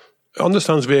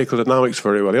vehicle dynamics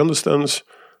very well. He understands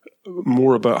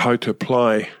more about how to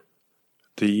apply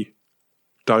the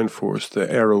downforce,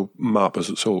 the aero map, as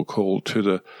it's all called, to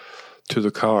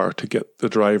the car to get the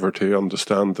driver to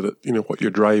understand that you know what you're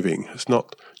driving. It's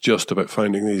not just about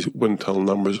finding these wind tunnel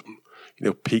numbers, you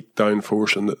know, peak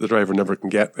downforce, and that the driver never can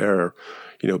get there, or,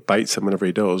 you know, bites him whenever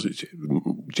he does.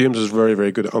 James is very,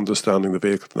 very good at understanding the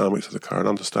vehicle dynamics of the car and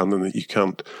understanding that you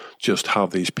can't just have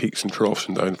these peaks and troughs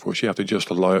and downforce. You have to just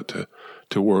allow it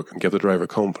to work and give the driver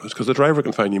confidence, because the driver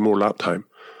can find you more lap time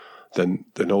than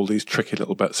all these tricky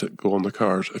little bits that go on the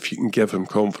cars. If you can give him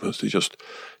confidence to just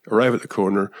arrive at the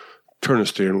corner, turn the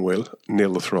steering wheel,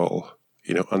 nail the throttle,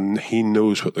 you know, and he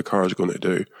knows what the car is going to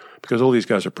do, because all these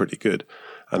guys are pretty good.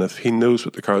 And if he knows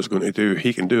what the car is going to do,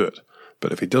 he can do it.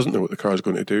 But if he doesn't know what the car is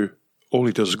going to do, all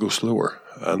he does is go slower.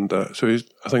 And so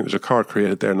I think there's a car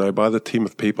created there now by the team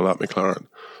of people at McLaren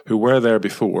who were there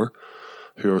before,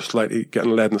 who are slightly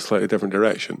getting led in a slightly different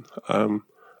direction. And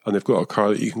they've got a car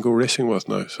that you can go racing with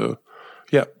now. So,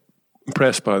 yeah,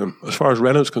 impressed by them. As far as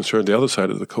Renault's concerned, the other side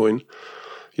of the coin,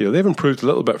 you know, they've improved a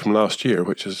little bit from last year,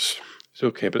 which is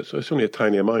okay, but it's only a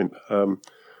tiny amount. You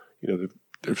know,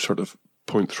 they're sort of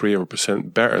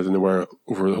 0.3% better than they were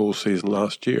over the whole season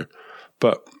last year.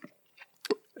 But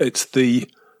it's the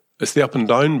up and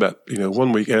down bit. You know,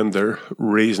 one weekend they're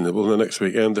reasonable, and the next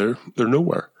weekend they're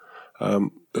nowhere. They're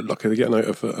lucky they're getting out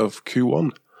of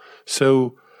Q1.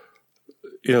 So,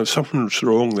 you know, something's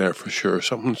wrong there for sure.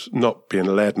 Something's not being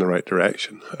led in the right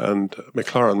direction. And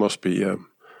McLaren must be, you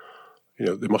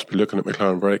know, they must be looking at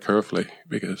McLaren very carefully,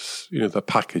 because, you know, the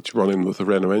package running with the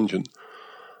Renault engine,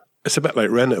 it's a bit like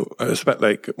Renault. It's a bit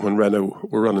like when Renault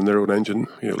were running their own engine,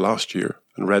 you know, last year,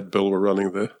 and Red Bull were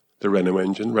running the Renault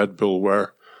engine. Red Bull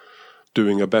were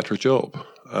doing a better job.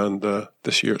 And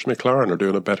this year it's McLaren are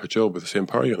doing a better job with the same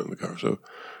power unit in the car. So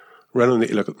Renault need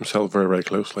to look at themselves very, very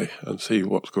closely and see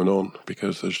what's going on,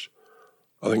 because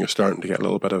I think it's starting to get a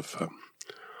little bit of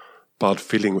bad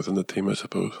feeling within the team, I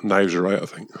suppose. Knives are out, I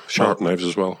think. Sharp knives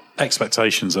as well.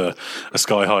 Expectations are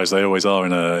sky high, as they always are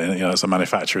in you know, as a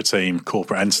manufacturer team,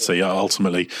 corporate entity,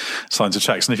 ultimately signs of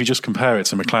checks. And if you just compare it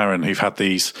to McLaren, who've had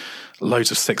these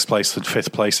loads of 6th place and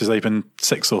 5th places, they've been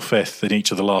 6th or 5th in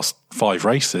each of the last 5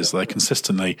 races. They're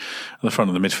consistently at the front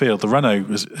of the midfield. The Renault,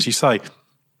 as you say,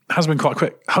 has been quite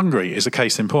quick. Hungary is a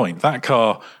case in point. That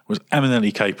car was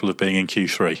eminently capable of being in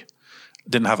Q3.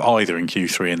 Didn't have either in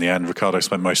Q3 in the end. Ricciardo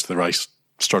spent most of the race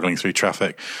struggling through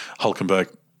traffic.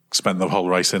 Hulkenberg spent the whole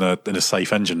race in a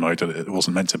safe engine mode that it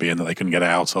wasn't meant to be in, that they couldn't get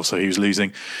out of, so he was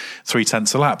losing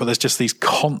 0.3 a lap. But there's just these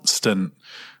constant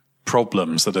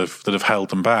problems that have held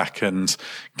them back, and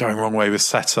going wrong way with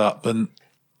setup, and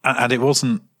it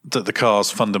wasn't that the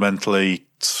car's fundamentally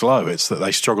slow, it's that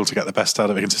they struggle to get the best out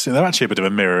of it consistently. They're actually a bit of a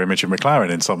mirror image of McLaren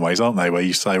in some ways, aren't they, where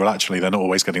you say, well, actually they're not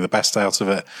always getting the best out of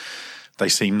it. They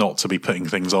seem not to be putting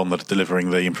things on that are delivering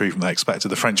the improvement they expected.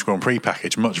 The French Grand Prix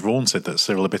package, much vaunted, that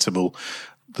Cyril Abiteboul,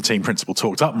 the team principal,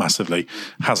 talked up massively,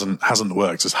 hasn't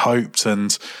worked as hoped.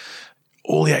 And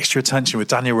all the extra attention with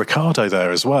Daniel Ricciardo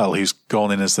there as well, who's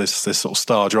gone in as this sort of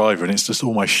star driver, and it's just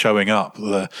almost showing up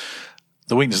the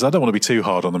weaknesses. I don't want to be too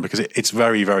hard on them because it's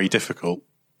very, very difficult,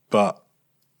 but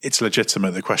it's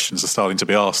legitimate that questions are starting to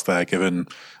be asked there, given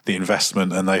the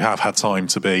investment, and they have had time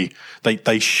to be.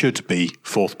 They should be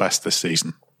fourth best this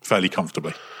season, fairly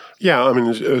comfortably. Yeah, I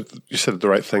mean, you said the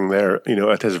right thing there.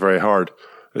 It is very hard.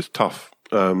 It's tough.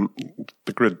 The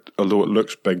grid, although it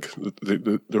looks big,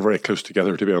 they're very close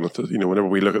together, to be honest. Whenever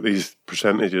we look at these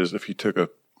percentages, if you took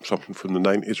something from the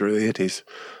 90s or the 80s,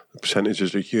 the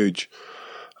percentages are huge.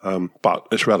 But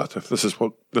it's relative. This is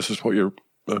what you're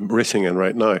racing in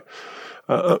right now.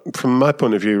 From my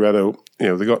point of view, Renault,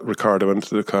 they got Ricciardo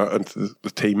into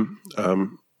the team,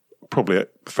 probably at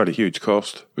a fairly huge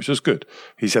cost, which is good.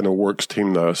 He's in a works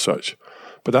team now as such.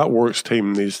 But that works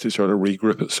team needs to sort of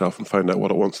regroup itself and find out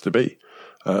what it wants to be.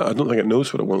 I don't think it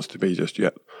knows what it wants to be just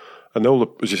yet. I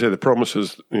know, as you say, the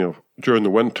promises, during the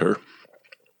winter,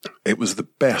 it was the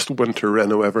best winter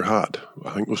Renault ever had,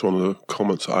 I think was one of the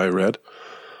comments I read,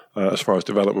 as far as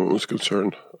development was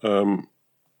concerned.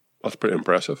 That's pretty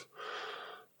impressive.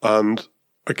 And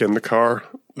again, the car,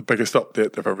 the biggest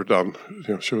update they've ever done,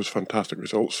 shows fantastic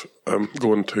results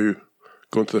going to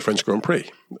the French Grand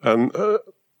Prix. And,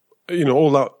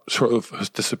 all that sort of has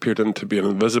disappeared into being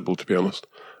invisible, to be honest.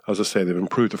 As I say, they've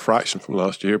improved a fraction from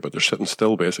last year, but they're sitting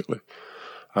still, basically.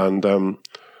 And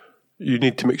you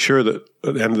need to make sure that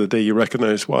at the end of the day you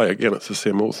recognise why. Again, it's the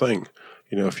same old thing.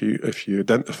 If you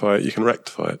identify it, you can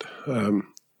rectify it.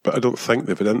 But I don't think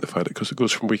they've identified it because it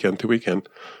goes from weekend to weekend.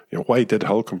 Why did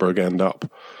Hülkenberg end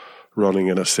up running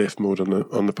in a safe mode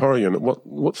on the power unit?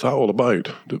 What's that all about?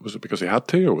 Was it because he had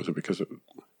to, or was it because it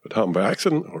happened by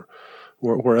accident? Or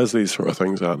where is these sort of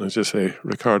things at? And as you say,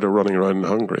 Ricciardo running around in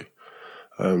Hungary.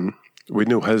 We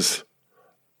know his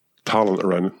talent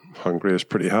around Hungary is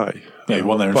pretty high. Yeah, he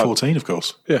won there in 2014, of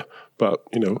course. Yeah, but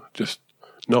just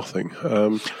nothing.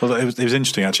 Well, it was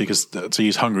interesting actually, because to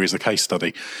use Hungary as a case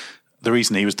study, the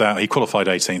reason he was down, he qualified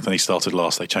 18th and he started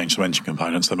last. They changed some engine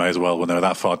components. They may as well when they were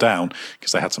that far down,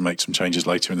 because they had to make some changes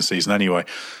later in the season anyway.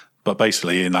 But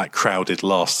basically, in that crowded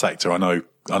last sector, I know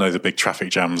the big traffic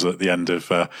jams at the end of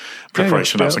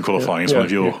preparation laps and qualifying is one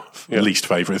of your least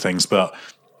favourite things. But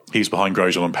he was behind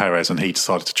Grosjean and Perez, and he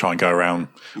decided to try and go around.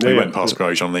 He went past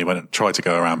Grosjean, and he tried to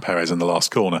go around Perez in the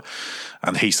last corner.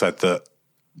 And he said that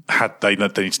had they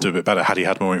need to do a bit better. Had he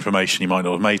had more information, he might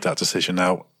not have made that decision.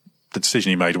 Now, the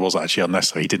decision he made was actually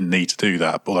unnecessary. He didn't need to do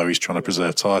that, although he's trying to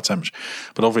preserve tyre temperature.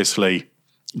 But obviously,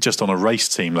 just on a race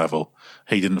team level,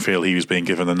 he didn't feel he was being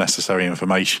given the necessary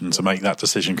information to make that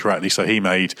decision correctly. So he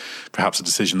made perhaps a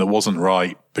decision that wasn't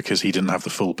right because he didn't have the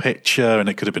full picture, and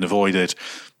it could have been avoided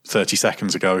 30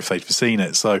 seconds ago if they'd foreseen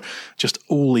it. So just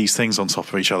all these things on top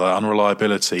of each other,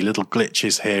 unreliability, little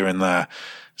glitches here and there,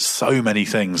 so many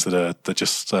things that are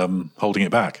just holding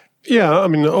it back. Yeah, I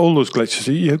mean, all those glitches,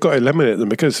 you've got to eliminate them,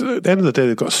 because at the end of the day,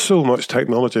 they've got so much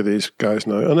technology, these guys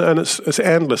now, and it's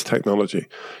endless technology.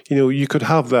 You could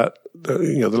have that,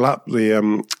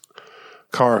 the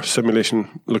car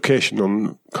simulation location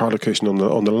on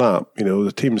the lap.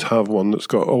 The teams have one that's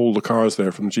got all the cars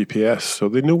there from GPS, so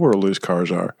they know where all those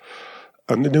cars are,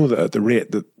 and they know that at the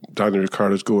rate that Daniel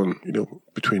Ricciardo's going,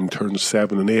 between turns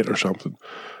 7 and 8 or something,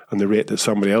 and the rate that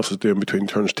somebody else is doing between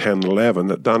turns 10 and 11,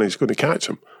 that Danny's going to catch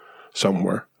him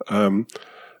somewhere. And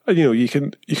you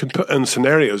can put in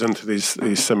scenarios into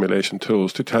these simulation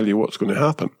tools to tell you what's going to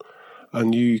happen,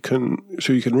 and you can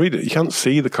read it. You can't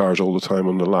see the cars all the time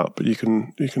on the lap, but you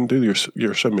can do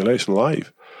your simulation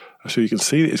live, so you can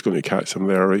see that he's going to catch them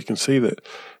there, or you can see that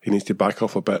he needs to back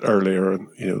off a bit earlier, and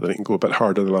then he can go a bit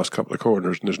harder in the last couple of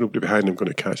corners, and there's nobody behind him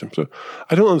going to catch him. So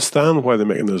I don't understand why they're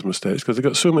making those mistakes, because they've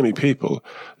got so many people.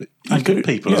 And good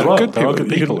people as well. There are good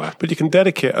people there. But you can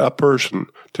dedicate a person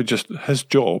to just his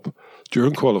job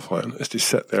during qualifying is to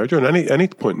sit there. During any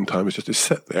point in time, is just to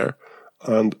sit there,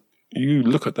 and you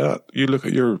look at that. You look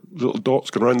at your little dots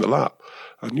going around the lap,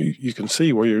 and you can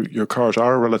see where your cars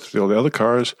are relative to all the other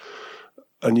cars.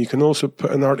 And you can also put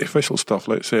in artificial stuff,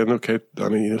 like saying, okay,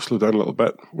 Danny, slow down a little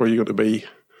bit. Where are you going to be?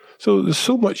 So there's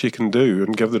so much you can do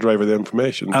and give the driver the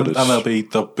information. And there'll be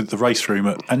the race room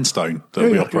at Enstone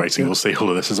that'll be operating. We'll see all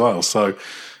of this as well. So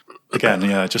again,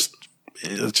 just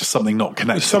it's just something not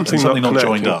connected, something not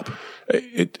joined up.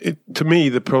 To me,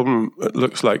 the problem, it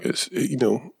looks like it's,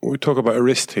 when we talk about a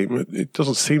race team, it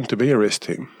doesn't seem to be a race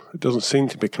team. It doesn't seem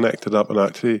to be connected up and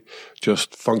actually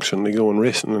just functionally going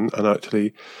racing and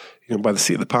actually, by the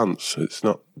seat of the pants. It's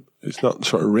not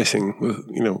sort of racing with,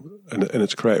 in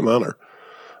its correct manner.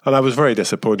 And I was very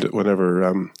disappointed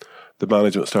whenever the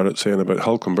management started saying about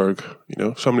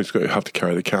Hulkenberg, somebody's going to have to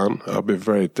carry the can. I'll be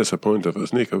very disappointed if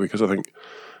it's Nico, because I think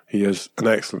he is an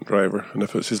excellent driver. And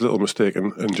if it's his little mistake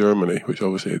in Germany, which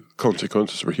obviously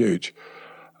consequences were huge,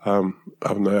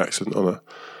 having the accident on the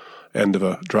end of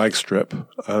a drag strip,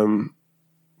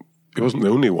 he wasn't the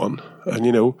only one.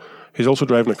 And, he's also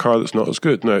driving a car that's not as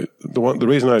good. Now, the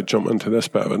reason I jump into this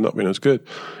bit of it not being as good,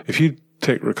 if you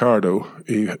take Ricciardo,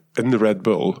 in the Red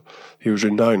Bull, he was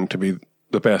renowned to be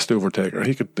the best overtaker.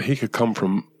 He could come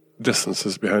from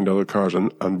distances behind other cars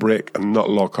and brake and not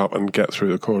lock up and get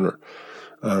through the corner.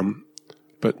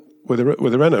 But with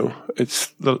the Renault, it's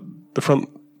the front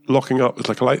locking up is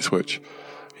like a light switch.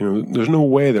 There's no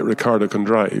way that Ricciardo can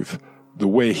drive the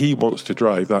way he wants to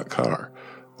drive that car,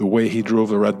 the way he drove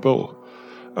the Red Bull.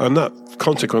 And that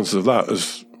consequences of that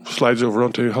slides over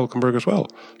onto Hulkenberg as well.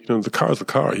 The car's the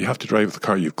car. You have to drive the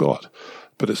car you've got.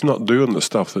 But it's not doing the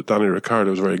stuff that Danny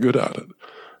Ricciardo is very good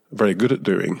at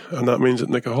doing. And that means that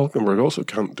Nico Hulkenberg also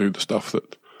can't do the stuff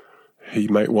that he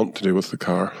might want to do with the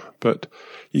car. But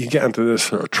you get into this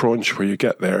sort of tranche where you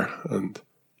get there and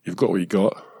you've got what you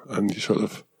got and you sort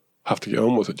of have to get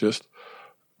on with it just.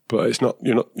 But it's not,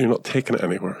 you're not taking it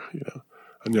anywhere,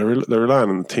 And they're relying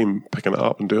on the team picking it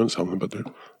up and doing something, but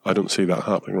I don't see that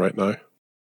happening right now.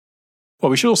 Well,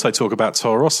 we should also talk about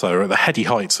Toro Rosso at the heady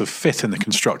heights of 5th in the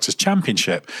Constructors'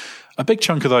 Championship. A big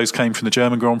chunk of those came from the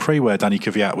German Grand Prix, where Danny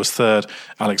Kvyat was 3rd,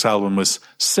 Alex Albon was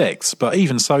 6th. But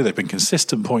even so, they've been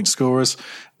consistent point scorers.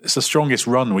 It's the strongest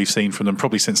run we've seen from them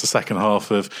probably since the second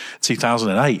half of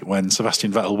 2008, when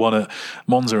Sebastian Vettel won at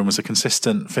Monza and was a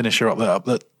consistent finisher up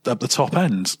the top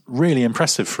end. Really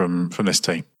impressive from this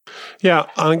team. Yeah,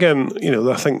 and again,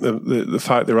 I think the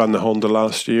fact they ran the Honda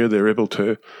last year, they were able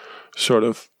to sort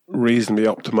of reasonably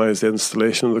optimise the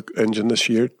installation of the engine this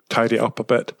year, tidy it up a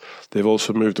bit. They've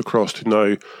also moved across to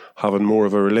now having more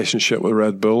of a relationship with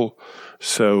Red Bull.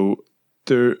 So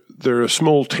they're a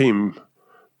small team,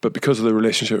 but because of the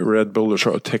relationship with Red Bull, they're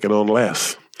sort of taking on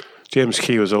less. James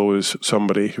Key was always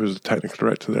somebody who was the technical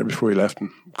director there before he left and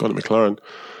gone to McLaren.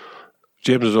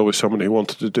 James was always somebody who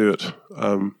wanted to do it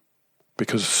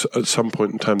because at some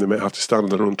point in time they might have to stand on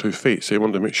their own 2 feet. So he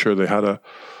wanted to make sure they had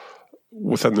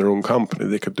within their own company,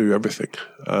 they could do everything.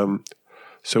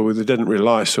 So they didn't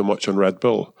rely so much on Red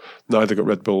Bull. Now they got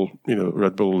Red Bull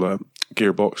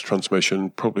gearbox, transmission,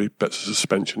 probably bits of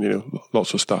suspension,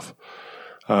 lots of stuff.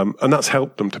 And that's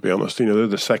helped them, to be honest. They're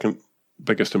the second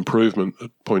biggest improvement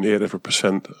at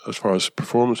 0.8% as far as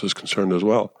performance is concerned as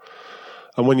well.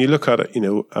 And when you look at it,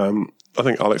 I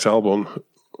think Alex Albon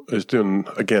is doing,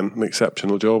 again, an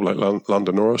exceptional job, like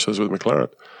Lando Norris is with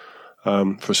McLaren.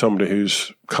 For somebody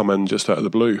who's come in just out of the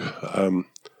blue.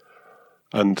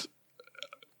 And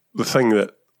the thing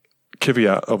that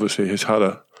Kvyat obviously has had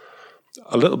a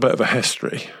little bit of a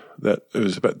history that it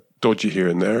was a bit dodgy here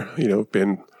and there,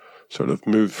 being sort of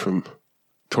moved from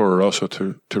Toro Rosso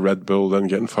to Red Bull, then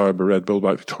getting fired by Red Bull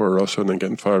back to Toro Rosso, and then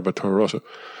getting fired by Toro Rosso.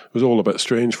 It was all a bit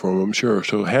strange for him, I'm sure.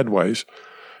 So head-wise,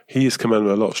 he's come in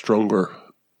with a lot stronger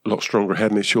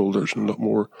head on his shoulders and a lot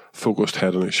more focused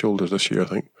head on his shoulders this year, I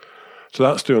think. So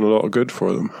that's doing a lot of good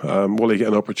for them. Will he get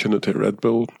an opportunity at Red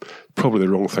Bull? Probably the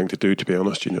wrong thing to do, to be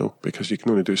honest, because you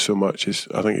can only do so much.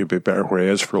 I think he'd be better where he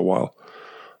is for a while.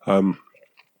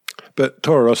 But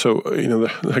Toro Rosso,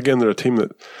 again, they're a team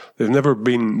that they've never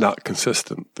been that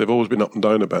consistent. They've always been up and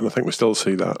down a bit, and I think we still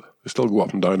see that. They still go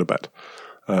up and down a bit.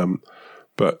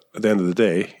 But at the end of the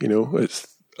day, it's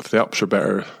if the ups are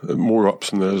better, more ups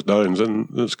than there's downs, and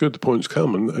it's good the points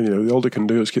come. And all they can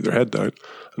do is keep their head down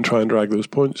and try and drag those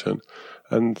points in.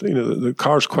 And the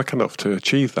car's quick enough to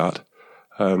achieve that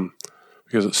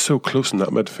because it's so close in that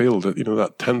midfield that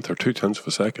that 10th or 2/10 of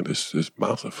a second is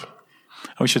massive.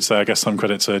 We should say, I guess, some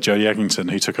credit to Jody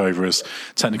Egginton, who took over as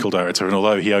technical director. And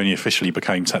although he only officially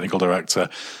became technical director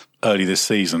early this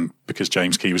season, because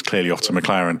James Key was clearly off to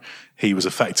McLaren, he was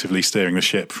effectively steering the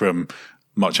ship from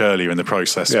much earlier in the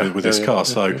process with this car.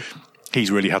 So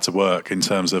he's really had to work in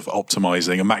terms of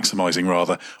optimising and maximising,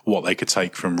 rather, what they could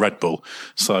take from Red Bull.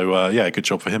 So, good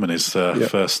job for him in his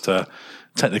first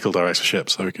technical directorship.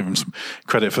 So we give him some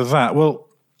credit for that. Well,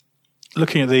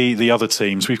 looking at the other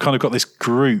teams, we've kind of got this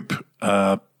group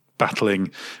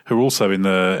battling who are also in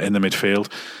the midfield.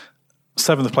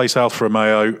 7th place Alfa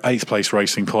Romeo, 8th place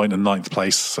Racing Point, and 9th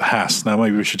place Haas. Now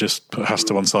maybe we should just put Haas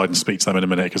to one side and speak to them in a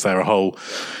minute because they're a whole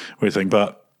weird thing.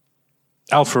 But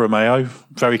Alfa Romeo,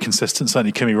 very consistent.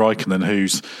 Certainly Kimi Raikkonen,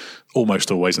 who's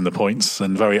almost always in the points,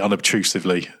 and very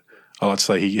unobtrusively, I like to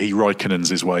say he Raikkonen's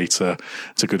his way to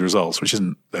good results, which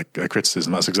isn't a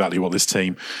criticism. That's exactly what this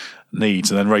team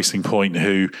needs. And then Racing Point,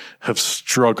 who have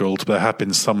struggled, but there have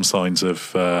been some signs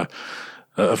of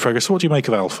progress. So what do you make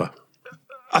of Alfa?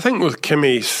 I think with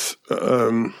Kimi's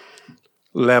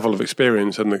level of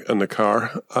experience in the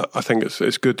car, I think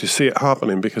it's good to see it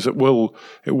happening because it will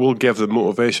give them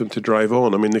motivation to drive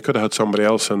on. I mean, they could have had somebody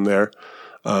else in there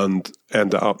and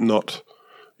ended up not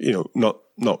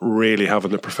really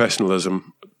having the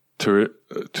professionalism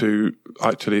to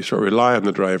actually sort of rely on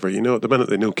the driver. You know, at the minute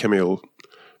they know Kimi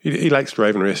he likes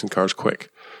driving racing cars quick,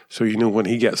 so you know when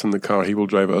he gets in the car, he will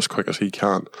drive it as quick as he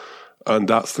can. And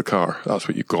that's the car. That's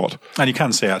what you've got. And you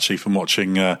can see, actually, from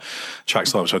watching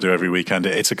Trackside, which I do every weekend,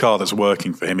 it's a car that's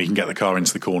working for him. He can get the car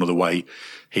into the corner the way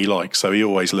he likes. So he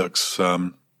always looks...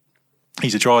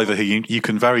 he's a driver who you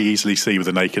can very easily see with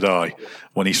the naked eye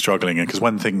when he's struggling. Because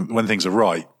when things are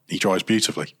right, he drives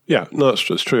beautifully. Yeah, no, it's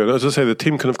true. And as I say, the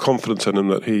team can have confidence in him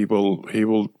that he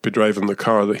will be driving the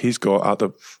car that he's got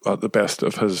at the best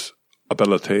of his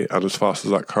ability and as fast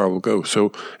as that car will go.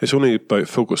 So it's only about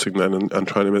focusing then and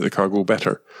trying to make the car go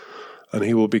better. And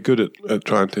he will be good at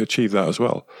trying to achieve that as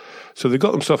well. So they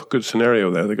got themselves a good scenario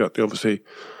there. They got the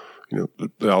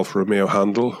Alfa Romeo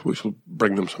handle, which will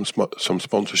bring them some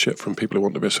sponsorship from people who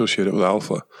want to be associated with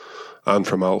Alfa and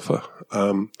from Alfa.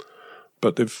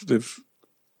 But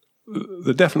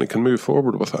they definitely can move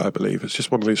forward with it, I believe. It's just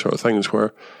one of these sort of things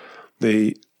where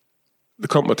the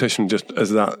competition just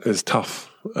is tough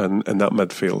in that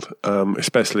midfield,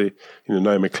 especially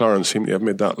now McLaren seem to have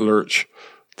made that lurch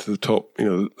to the top.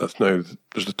 That's now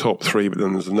there's the top three, but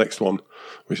then there's the next one,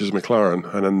 which is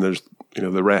McLaren, and then there's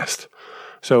the rest.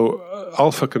 So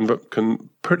Alfa can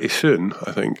pretty soon,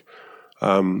 I think,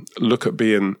 look at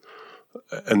being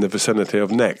in the vicinity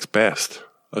of next best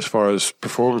as far as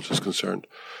performance is concerned.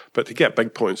 But to get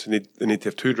big points, they need to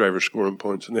have two drivers scoring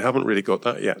points, and they haven't really got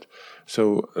that yet.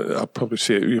 So you'll probably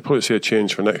see a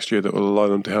change for next year that will allow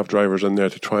them to have drivers in there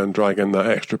to try and drag in that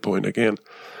extra point again.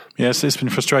 Yes, it's been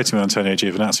frustrating with Antonio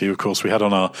Giovinazzi, who, of course, we had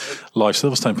on our live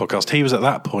Silverstone podcast. He was at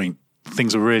that point.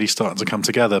 Things were really starting to come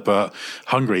together, but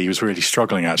Hungary, he was really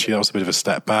struggling, actually. That was a bit of a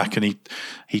step back, and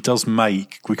he does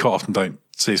make, we quite often don't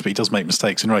see this, but he does make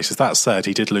mistakes in races. That said,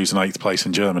 he did lose an 8th place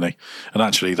in Germany, and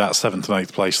actually that 7th and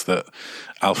 8th place that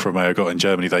Alfa Romeo got in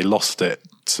Germany, they lost it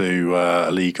to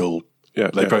illegal.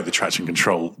 They broke the traction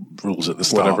control rules at the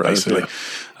start, basically.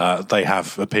 They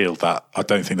have appealed that. I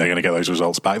don't think they're going to get those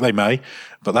results back. They may,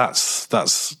 but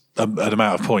that's an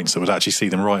amount of points that would actually see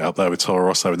them right up there with Toro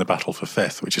Rosso in the battle for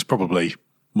 5th, which is probably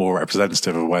more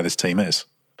representative of where this team is.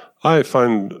 I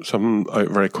found something out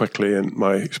very quickly in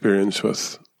my experience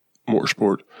with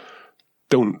motorsport.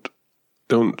 Don't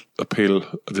appeal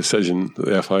a decision that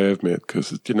the FIA have made,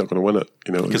 because you're not going to win it.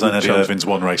 Because then Charles wins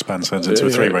one race ban, turns into a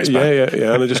 3-race ban.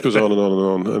 Yeah, and it just goes on and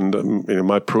on and on. And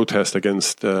my protest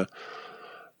against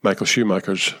Michael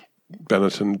Schumacher's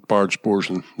Benetton barge bores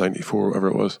in '94, whatever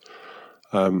it was.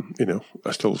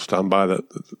 I still stand by that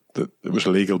it was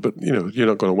illegal, but you're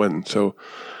not going to win. So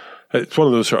it's one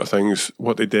of those sort of things.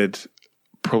 What they did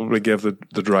probably gave the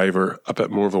driver a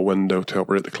bit more of a window to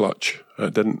operate the clutch.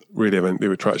 It didn't really have anything to do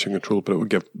with traction control, but it would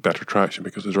give better traction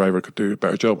because the driver could do a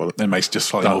better job on it. It makes it just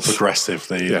slightly more progressive,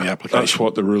 the application. That's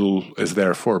what the rule is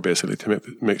there for, basically, to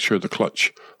make sure the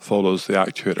clutch follows the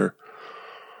actuator.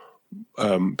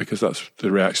 Because that's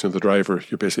the reaction of the driver.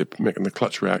 You're basically making the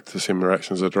clutch react to the same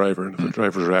reaction as the driver, and if the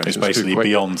driver's reaction is basically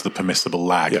beyond the permissible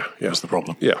lag. That's the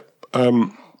problem.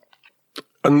 And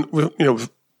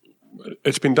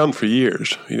it's been done for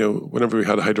years. Whenever we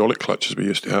had hydraulic clutches, we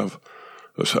used to have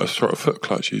a sort of foot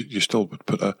clutch. You still would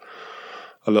put a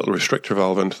little restrictor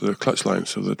valve into the clutch line,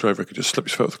 so the driver could just slip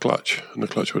his foot off the clutch, and the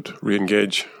clutch would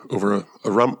re-engage over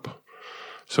a ramp.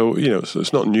 So so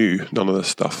it's not new. None of this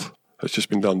stuff. It's just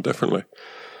been done differently.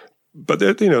 But,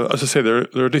 as I say,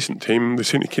 they're a decent team. They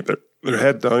seem to keep their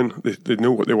head down. They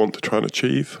know what they want to try and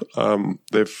achieve.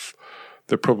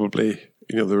 They're probably,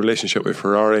 the relationship with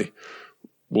Ferrari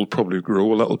will probably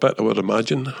grow a little bit, I would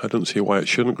imagine. I don't see why it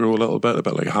shouldn't grow a bit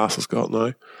like Haas has got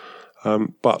now.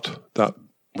 But that,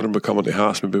 when we come into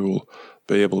Haas, maybe we'll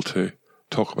be able to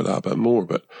talk about that a bit more,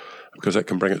 but because it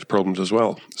can bring its problems as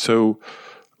well. So,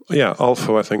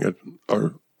 Alfa, I think,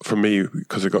 are for me,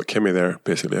 because they've got Kimi there,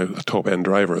 basically a top-end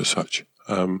driver as such.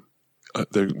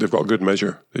 They've got a good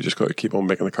measure. They just got to keep on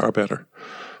making the car better.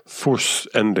 Force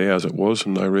Indy, as it was,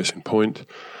 and now Racing Point.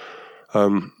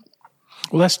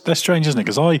 Well, that's strange, isn't it?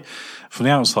 Because from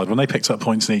the outside, when they picked up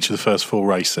points in each of the first 4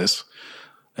 races,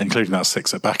 including that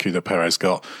 6 at Baku that Perez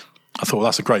got, I thought, well,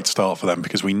 that's a great start for them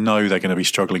because we know they're going to be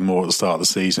struggling more at the start of the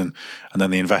season. And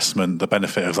then the investment, the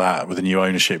benefit of that with the new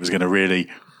ownership is going to really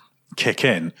kick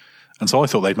in. And so I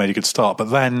thought they'd made a good start. But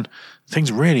then things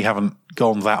really haven't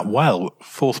gone that well.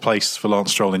 4th place for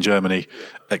Lance Stroll in Germany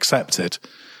accepted.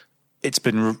 It's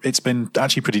been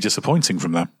actually pretty disappointing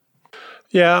from them.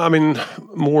 Yeah, I mean,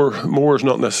 more is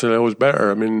not necessarily always better.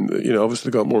 I mean, obviously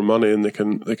they've got more money and they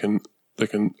can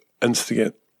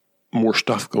instigate more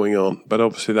stuff going on. But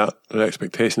obviously their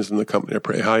expectations in the company are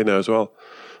pretty high now as well.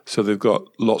 So they've got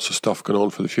lots of stuff going on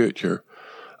for the future.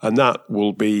 And that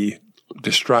will be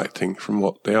distracting from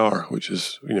what they are, which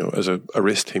is, as a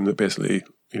race team that basically,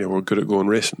 were good at going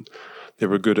racing. They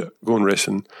were good at going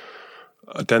racing,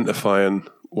 identifying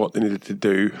what they needed to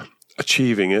do,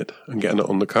 achieving it and getting it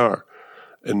on the car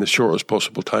in the shortest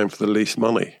possible time for the least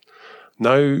money.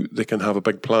 Now they can have a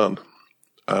big plan.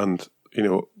 And,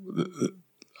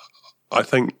 I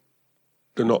think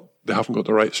they haven't got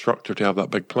the right structure to have that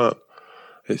big plan.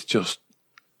 It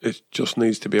just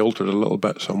needs to be altered a little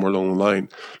bit somewhere along the line.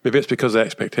 Maybe it's because the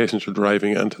expectations are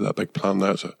driving it into that big plan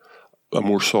now. It's a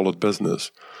more solid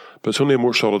business. But it's only a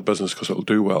more solid business because it'll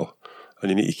do well. And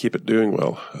you need to keep it doing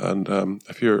well. And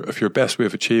if your best way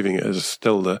of achieving it is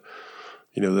still the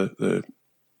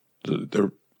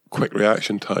quick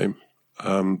reaction time,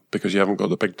 because you haven't got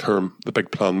the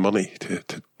big plan money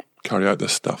to carry out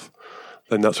this stuff,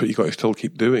 then that's what you've got to still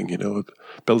keep doing,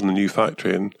 building a new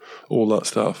factory and all that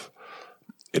stuff.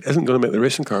 It isn't going to make the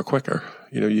racing car quicker.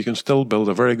 You can still build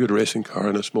a very good racing car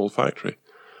in a small factory.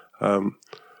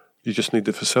 You just need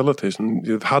the facilities, and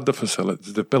you've had the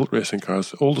facilities. They've built racing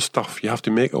cars. All the stuff, you have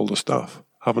to make all the stuff.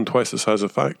 Having twice the size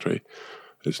of a factory,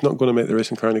 it's not going to make the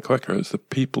racing car any quicker. It's the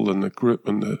people and the group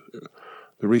and the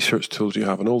research tools you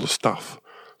have and all the stuff.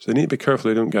 So they need to be careful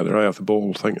they don't get their eye off the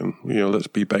ball thinking, let's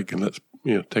be big and let's,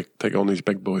 take on these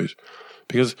big boys.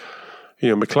 Because,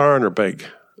 McLaren are big.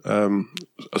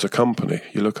 As a company,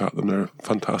 you look at them, they're a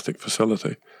fantastic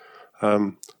facility.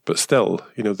 But still,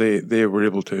 they were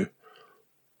able to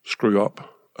screw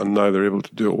up and now they're able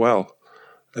to do it well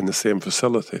in the same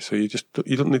facility. So you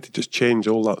don't need to just change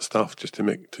all that stuff just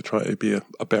to try to be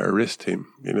a better race team.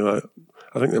 I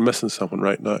think they're missing something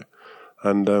right now.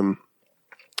 And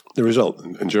the result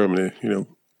in Germany,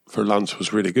 for Lance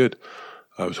was really good.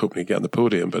 I was hoping he'd get on the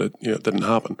podium, but it didn't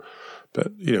happen.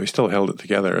 But, he still held it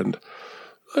together. And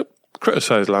I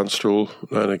criticise Lance Stroll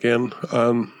now and again.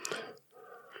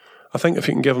 I think if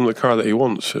you can give him the car that he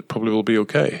wants, it probably will be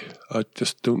okay. I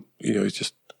just don't, he's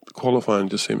just qualifying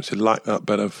just seems to lack that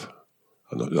bit of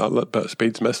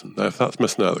speed's missing. Now, if that's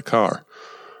missing out of the car,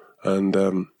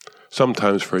 and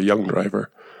sometimes for a young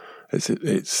driver,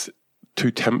 it's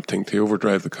too tempting to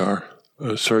overdrive the car.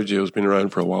 Sergio's been around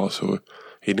for a while, so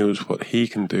he knows what he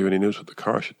can do and he knows what the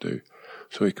car should do.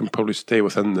 So he can probably stay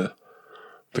within the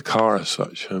car as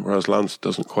such, whereas Lance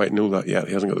doesn't quite know that yet.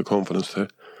 He hasn't got the confidence to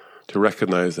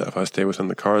recognise that if I stay within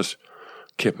the car's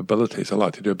capabilities, I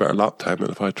like to do a better lap time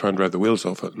than if I try and drive the wheels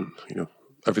off it and,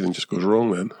 everything just goes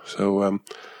wrong then. So, a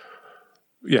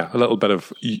little bit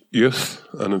of youth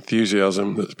and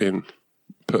enthusiasm that's been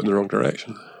put in the wrong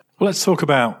direction. Well, let's talk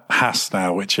about Haas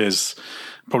now, which is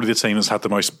probably the team that's had the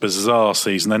most bizarre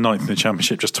season. They're 9th in the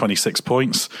championship, just 26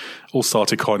 points. All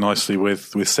started quite nicely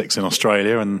with 6 in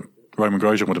Australia, and Roman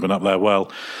Grosjean would have been up there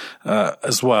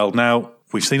as well. Now,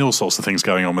 we've seen all sorts of things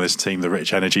going on with this team, the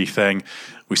rich energy thing.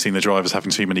 We've seen the drivers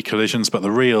having too many collisions, but the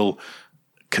real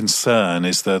concern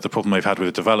is the problem they've had with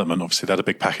the development. Obviously, they had a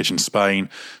big package in Spain.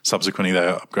 Subsequently, they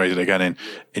upgraded again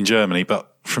in Germany.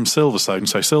 But from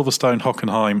Silverstone,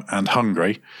 Hockenheim and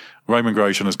Hungary, Roman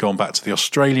Grosjean has gone back to the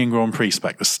Australian Grand Prix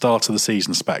spec, the start of the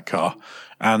season spec car,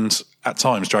 and at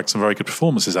times dragged some very good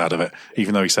performances out of it,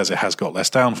 even though he says it has got less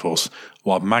downforce,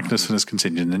 while Magnussen has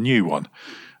continued in the new one.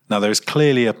 Now, there is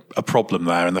clearly a problem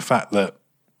there, and the fact that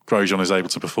Grosjean is able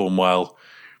to perform well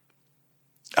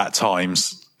at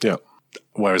times,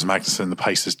 whereas Magnussen, the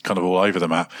pace is kind of all over the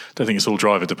map. I don't think it's all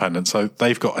driver dependent, so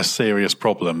they've got a serious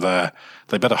problem there.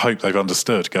 They better hope they've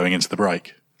understood going into the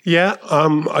break. Yeah,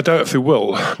 I doubt if they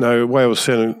will. Now, what I was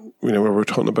saying, when we were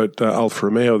talking about Alfa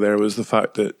Romeo there, was the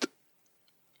fact that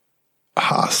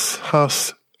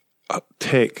Haas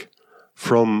take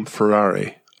from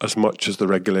Ferrari as much as the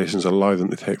regulations allow them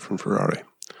to take from Ferrari.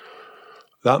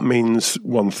 That means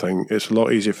one thing, it's a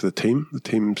lot easier for the team. The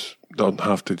teams don't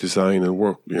have to design and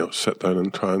work, sit down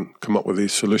and try and come up with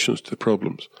these solutions to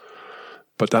problems.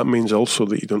 But that means also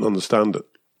that you don't understand it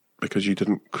because you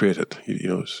didn't create it.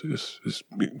 You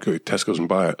go to Tesco's and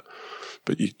buy it.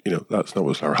 But that's not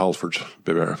what's our Halfords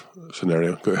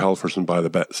scenario. Go to Halfords and buy the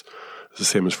bits. It's the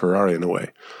same as Ferrari in a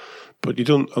way. But you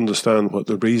don't understand what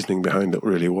the reasoning behind it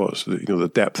really was.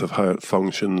 The depth of how it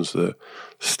functions, the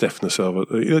stiffness of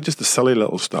it, just the silly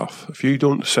little stuff. If you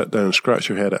don't sit down and scratch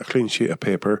your head at a clean sheet of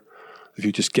paper, if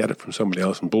you just get it from somebody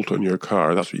else and bolt it in your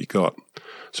car, that's what you got.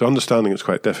 So understanding it's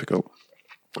quite difficult.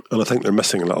 And I think they're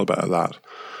missing a little bit of that.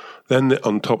 Then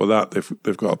on top of that,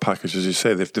 they've got a package, as you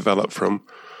say, they've developed from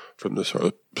the sort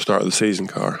of start of the season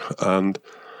car. And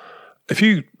if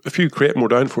you create more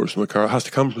downforce in the car, it has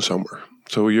to come from somewhere.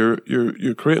 So you're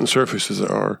creating surfaces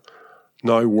that are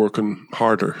now working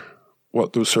harder. Where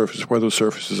those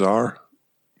surfaces are,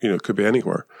 it could be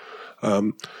anywhere.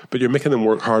 But you're making them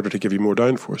work harder to give you more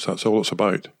downforce. That's all it's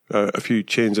about. If you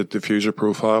change the diffuser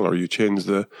profile, or you change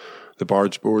the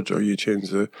barge boards, or you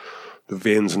change the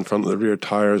vanes in front of the rear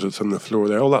tyres that's on the floor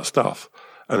there, all that stuff,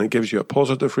 and it gives you a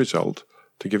positive result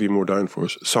to give you more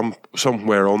downforce.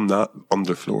 Somewhere on that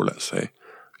underfloor, let's say,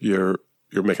 you're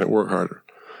making it work harder.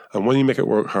 And when you make it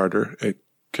work harder, it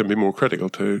can be more critical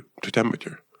to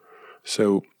temperature.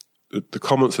 So the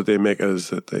comments that they make is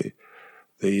that the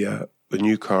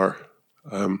new car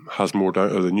has more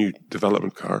or the new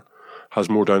development car has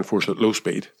more downforce at low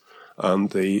speed,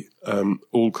 and the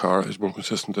old car is more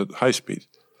consistent at high speed.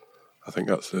 I think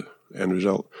that's the end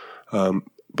result.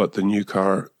 But the new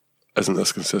car isn't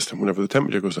as consistent whenever the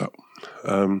temperature goes up.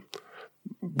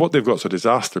 What they've got is a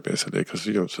disaster, basically, because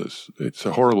it's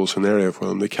a horrible scenario for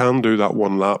them. They can do that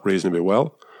one lap reasonably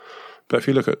well, but if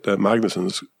you look at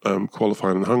Magnussen's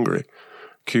qualifying in Hungary,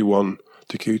 Q1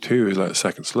 to Q2 is like a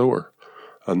second slower,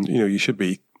 and you should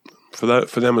be for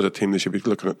them as a team, they should be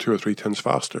looking at 2 or 3 tenths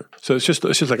faster. So it's just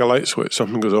like a light switch.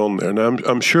 Something goes on there. Now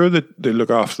I'm sure that they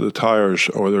look after the tires,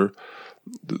 or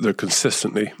they're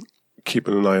consistently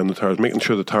keeping an eye on the tires, making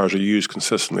sure the tires are used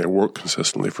consistently or work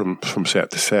consistently from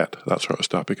set to set, that sort of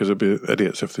stuff, because it'd be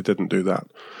idiots if they didn't do that.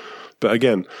 But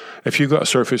again, if you've got a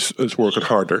surface that's working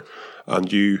harder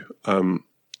and you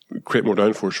create more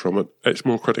downforce from it, it's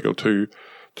more critical to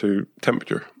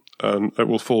temperature, and it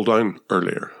will fall down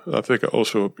earlier. I think it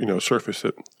also, a surface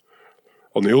that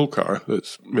on the old car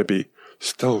that's maybe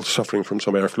still suffering from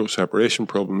some airflow separation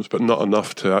problems, but not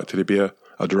enough to actually be a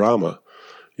drama,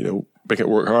 make it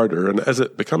work harder. And as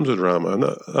it becomes a drama, and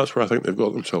that's where I think they've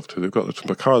got themselves to. They've got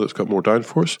a car that's got more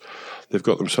downforce. They've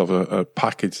got themselves a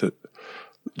package that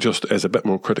just is a bit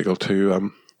more critical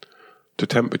to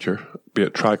temperature, be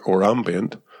it track or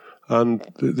ambient, and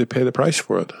they pay the price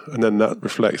for it. And then that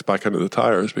reflects back into the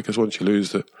tyres, because once you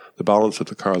lose the balance of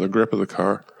the car, the grip of the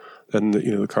car, then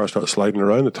the car starts sliding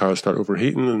around, the tyres start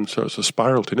overheating, and starts a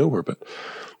spiral to nowhere. But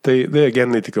they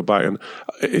again need to go back, and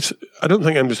I don't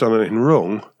think anybody's done anything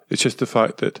wrong. It's just the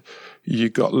fact that you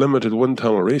got limited wind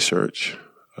tunnel research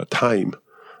time,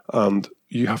 and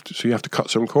you have to cut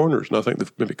some corners. And I think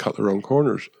they've maybe cut the wrong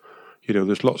corners.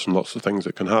 There's lots and lots of things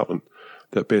that can happen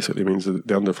that basically means that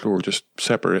the underfloor just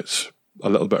separates a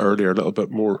little bit earlier, a little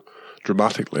bit more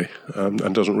dramatically,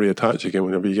 and doesn't reattach again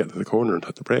whenever you get to the corner and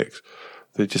hit the brakes.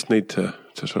 They just need to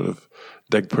sort of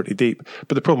dig pretty deep.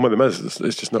 But the problem with them is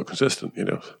it's just not consistent.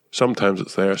 Sometimes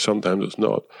it's there, sometimes it's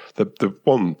not. The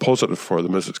one positive for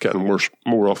them is it's getting worse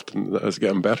more often, it's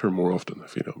getting better more often,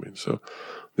 if you know what I mean. So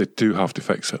they do have to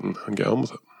fix it and get on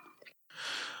with it.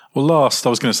 Well, last, I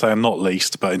was going to say, and not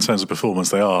least, but in terms of performance,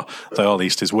 they are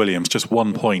least, is Williams. Just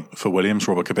 1 point for Williams.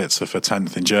 Robert Kubica for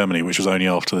 10th in Germany, which was only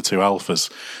after the 2 Alphas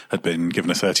had been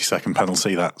given a 30-second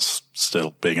penalty. That's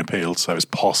still being appealed, so it's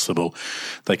possible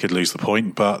they could lose the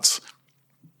point. But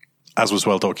as was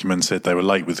well documented, they were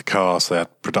late with the cars. They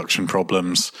had production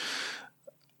problems.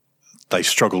 They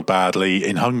struggled badly.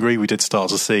 In Hungary, we did start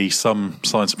to see some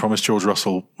signs of promise. George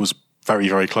Russell was very,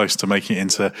 very close to making it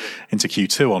into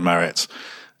Q2 on merit.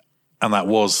 And that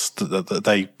was,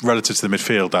 they, relative to the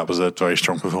midfield, that was a very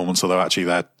strong performance, although actually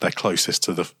they're closest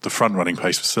to the front running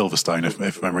pace for Silverstone,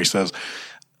 if memory serves.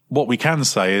 What we can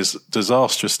say is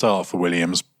disastrous start for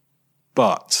Williams,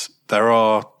 but there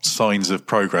are signs of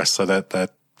progress, so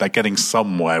they're getting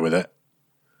somewhere with it.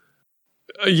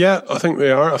 Yeah, I think they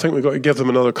are. I think we've got to give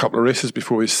them another couple of races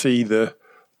before we see the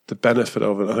benefit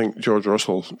of it. I think George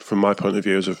Russell, from my point of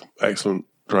view, is an excellent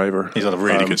driver. He's had a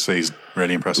really good season,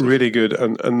 really impressive. Really good,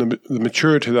 and the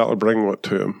maturity that will bring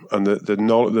to him, and the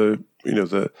knowledge,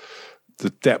 the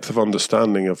depth of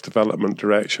understanding of development,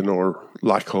 direction, or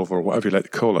lack of, or whatever you like to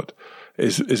call it,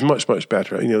 is much, much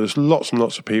better. There's lots and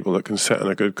lots of people that can sit in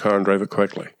a good car and drive it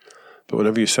quickly, but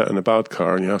whenever you sit in a bad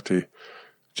car and you have to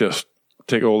just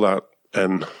take all that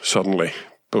in suddenly,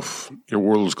 poof, your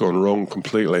world's gone wrong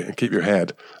completely, and keep your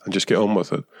head and just get on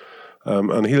with it.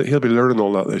 And he'll be learning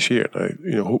all that this year.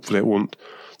 Now, hopefully it won't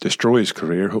destroy his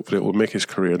career. Hopefully it will make his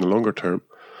career in the longer term.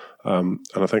 And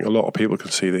I think a lot of people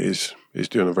can see that he's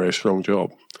doing a very strong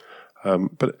job.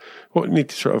 But what we need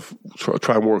to sort of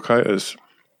try and work out is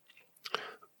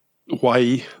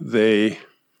why they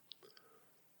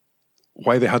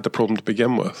had the problem to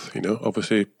begin with. You know,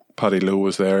 obviously Paddy Lowe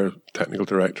was their technical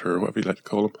director, or whatever you like to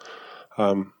call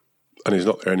him, and he's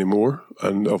not there anymore.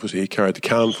 And obviously he carried the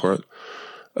can for it.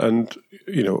 And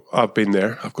you know, I've been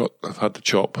there. I've had the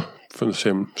chop for the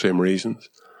same reasons.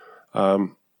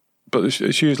 But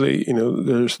it's usually, you know,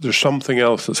 there's something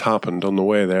else that's happened on the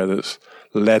way there that's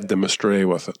led them astray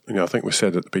with it. You know, I think we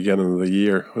said at the beginning of the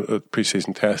year, at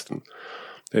pre-season testing,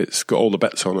 it's got all the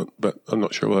bits on it, but I'm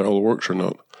not sure whether it all works or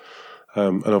not.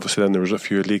 And obviously then there was a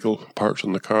few illegal parts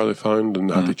on the car they found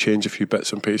and had to change a few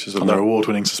bits and pieces. On their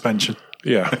award-winning suspension.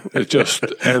 Yeah, it just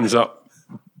ends up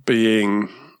being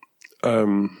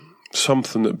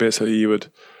something that basically you would...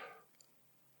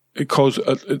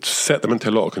 It set them into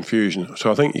a lot of confusion. So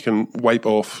I think you can wipe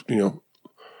off, you know,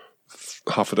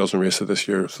 half a dozen races this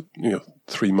year, you know,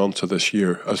 3 months of this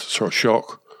year as a sort of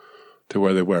shock to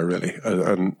where they were really,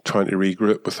 and trying to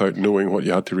regroup without knowing what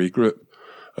you had to regroup.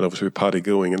 And obviously with Paddy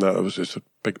going, and that was just a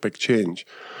big change.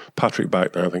 Patrick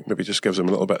back now, I think maybe just gives him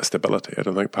a little bit of stability. I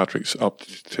don't think Patrick's up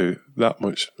to that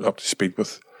much up to speed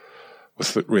with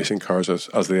the racing cars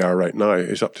as they are right now.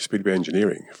 He's up to speed with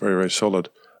engineering, very, very solid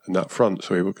in that front.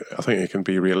 So I think he can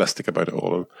be realistic about it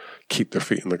all and keep their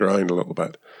feet in the ground a little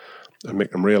bit and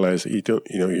make them realise that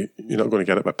you're not going to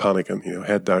get it by panicking. You know,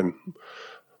 head down,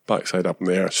 backside up in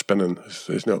the air, spinning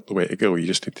is not the way to go. You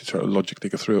just need to sort of logically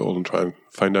go through it all and try and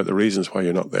find out the reasons why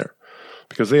you're not there.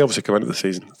 Because they obviously come into the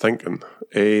season thinking,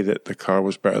 A, that the car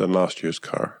was better than last year's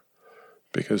car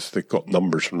because they got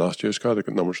numbers from last year's car, they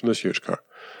got numbers from this year's car.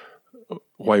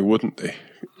 Why wouldn't they,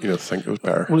 think it was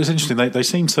better? Well, it's interesting. They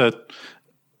seem to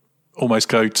almost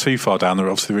go too far down the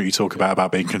road. Obviously, what you talk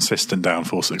about being consistent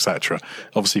downforce, etc.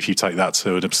 Obviously, if you take that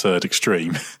to an absurd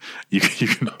extreme, you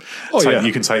can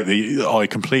take the eye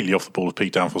completely off the ball of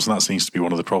peak downforce, and that seems to be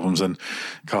one of the problems. And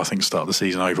I think start of the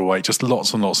season overweight, just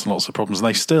lots and lots and lots of problems. And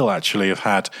they still actually have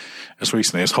had, as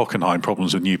recently as Hockenheim,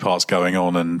 problems with new parts going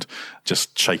on and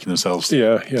just shaking themselves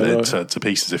to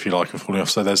pieces, if you like, and falling off.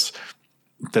 So there's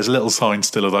little signs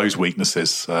still of those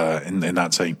weaknesses in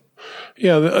that team.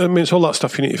 Yeah, I mean, it's all that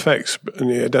stuff you need to fix and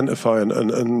you identify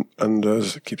and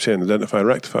as I keep saying, identify and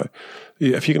rectify.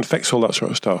 If you can fix all that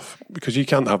sort of stuff, because you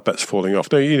can't have bits falling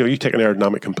off. Now, you take an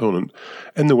aerodynamic component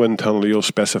in the wind tunnel, you'll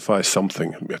specify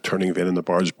something, a turning vane in the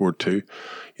barge board too.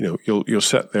 You'll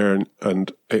sit there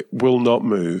and it will not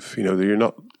move.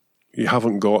 You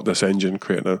haven't got this engine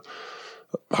creating a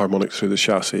harmonic through the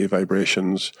chassis,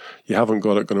 vibrations. You haven't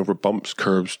got it going over bumps,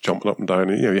 curbs, jumping up and down.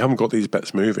 You haven't got these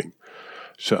bits moving.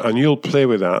 So, and you'll play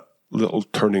with that little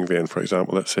turning vane, for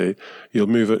example. Let's say you'll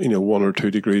move it, 1 or 2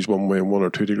 degrees one way and 1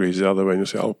 or 2 degrees the other way, and you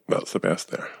say, "Oh, that's the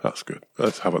best there. That's good.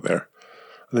 Let's have it there."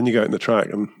 And then you go out in the track,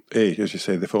 and A, as you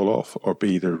say, they fall off, or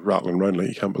B, they're rattling around like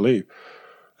you can't believe.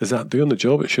 Is that doing the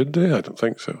job it should do? I don't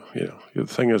think so. The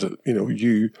thing is that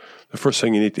the first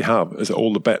thing you need to have is that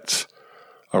all the bits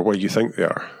are where you think they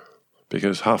are,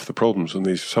 because half the problems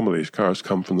in some of these cars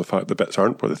come from the fact the bits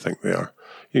aren't where they think they are.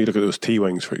 You look at those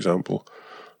T-wings, for example.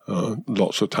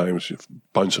 Lots of times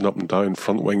bouncing up and down,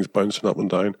 front wings bouncing up and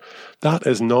down. That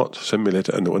is not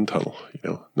simulated in the wind tunnel,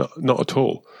 not at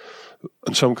all.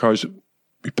 And some cars,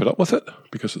 you put up with it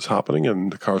because it's happening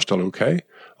and the car's still okay.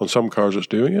 On some cars it's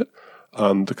doing it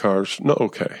and the car's not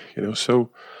okay,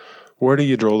 So where do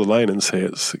you draw the line and say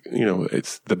it's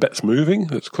the bits moving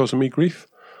that's causing me grief,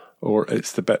 or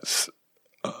it's the bits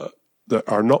that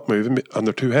are not moving and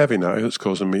they're too heavy now that's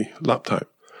causing me lap time?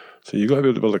 So you've got to be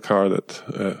able to build a car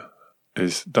that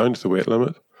is down to the weight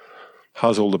limit,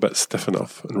 has all the bits stiff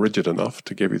enough and rigid enough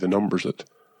to give you the numbers that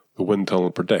the wind tunnel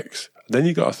predicts. And then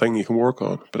you've got a thing you can work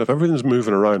on. But if everything's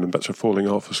moving around and bits are falling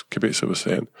off, as Kubica was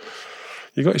saying,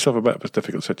 you've got yourself a bit of a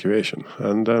difficult situation.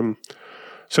 And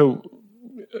so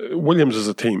Williams as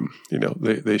a team,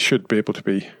 they should be able to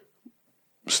be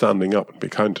standing up and be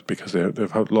counted because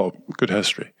they've had a lot of good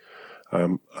history.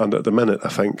 And at the minute, I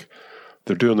think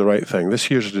they're doing the right thing.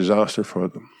 This year's a disaster for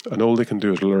them, and all they can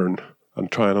do is learn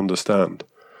and try and understand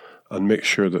and make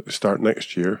sure that they start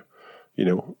next year,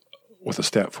 with a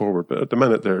step forward. But at the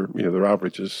minute, their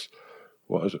average is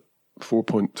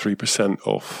 4.3%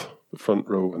 off the front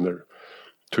row, and they're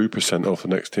 2% off the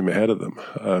next team ahead of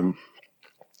them.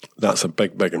 That's a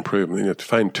big improvement. To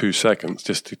find 2 seconds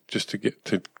just to get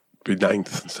to be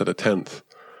 9th instead of 10th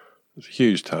is a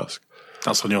huge task.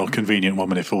 That's on your convenient 1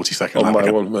 minute 40-second lap. On my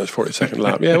 1 minute 40-second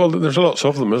lap. Yeah, well, there's lots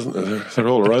of them, isn't there? They're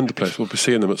all around the place. We'll be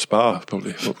seeing them at Spa,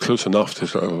 probably close enough to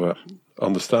sort of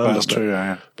understand. That's true,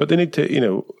 yeah. But they need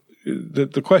to,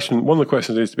 the question, one of the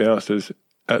questions that needs to be asked is,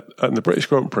 at the British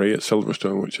Grand Prix at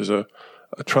Silverstone, which is a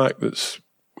track that's,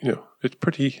 it's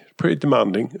pretty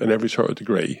demanding in every sort of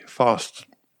degree, fast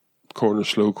corners,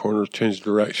 slow corners, change of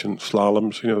direction,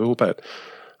 slaloms, the whole bit.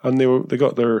 And they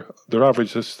got their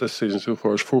average this season so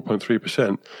far is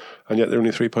 4.3%, and yet they're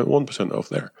only 3.1% off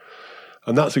there.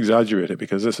 And that's exaggerated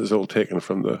because this is all taken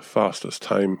from the fastest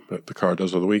time that the car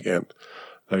does on the weekend.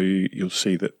 Now you'll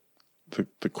see that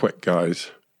the quick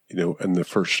guys, in the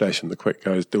first session, the quick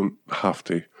guys don't have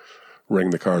to wring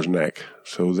the car's neck,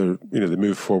 so they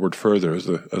move forward further as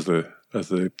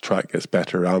the track gets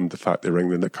better, and the fact they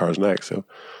wring the car's neck. So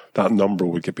that number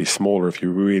would be smaller if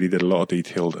you really did a lot of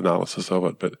detailed analysis of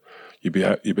it, but you'd be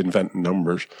inventing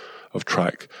numbers of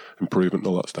track improvement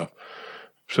and all that stuff.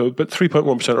 So, but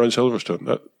 3.1% around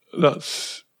Silverstone,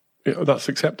 that's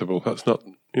acceptable. That's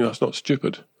not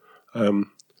stupid. And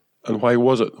why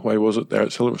was it? Why was it there at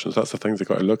Silverstone? So that's the things they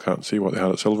got to look at and see what they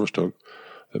had at Silverstone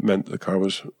that meant the car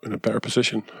was in a better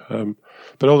position.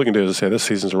 But all they can do is say this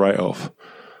season's a write-off.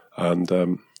 And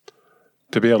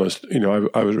to be honest,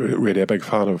 I was really a big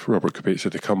fan of Robert Kubica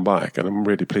to come back, and I'm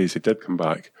really pleased he did come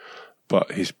back.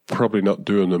 But he's probably not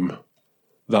doing them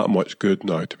that much good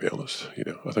now, to be honest.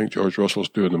 I think George Russell's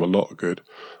doing them a lot of good,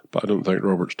 but I don't think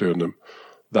Robert's doing them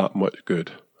that much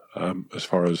good. As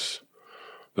far as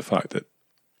the fact that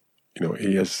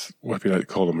he is, what you like to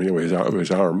call him, his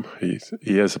arm. He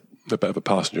is a bit of a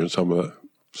passenger in some of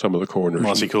the corners.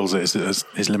 As he calls it,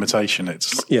 his limitation.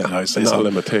 It's it's not a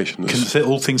limitation.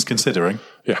 All things considering,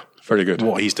 very good.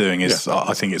 What he's doing is,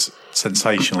 I think it's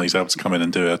sensational. He's able to come in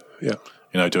and do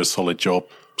a solid job,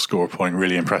 score a point,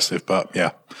 really impressive. But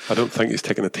I don't think he's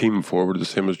taking a team forward the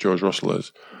same as George Russell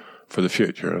is for the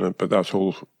future. But that's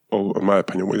all in my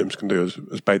opinion, Williams can do is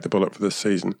bite the bullet for this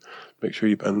season. Make sure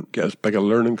you get as big a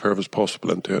learning curve as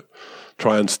possible into it.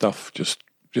 Trying stuff, just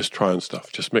trying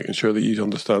stuff, just making sure that you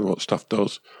understand what stuff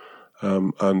does,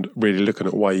 and really looking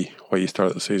at why you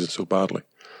started the season so badly.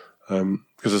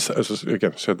 Because as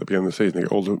again said at the beginning of the season, you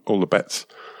get all the bets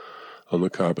on the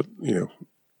car, but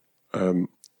are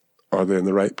they in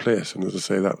the right place? And as I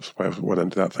say, that's why I went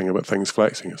into that thing about things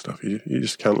flexing and stuff. You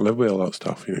just can't live with all that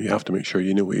stuff. You have to make sure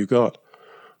you know what you've got.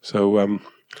 So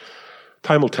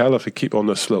time will tell if they keep on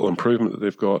this little improvement that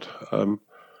they've got.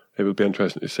 It would be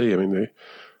interesting to see. I mean,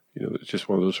 it's just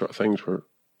one of those sort of things where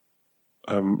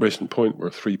Racing Point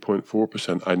were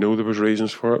 3.4%. I know there was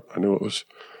reasons for it. I know it was,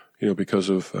 because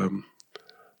of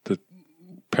the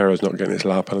Perez not getting his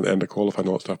lap at the end of qualifying and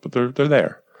all that stuff. But they're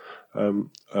there.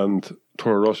 And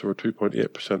Toro Rosso were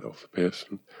 2.8% off the pace,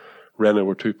 and Renault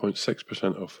were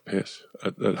 2.6% off the pace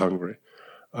at Hungary.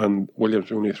 And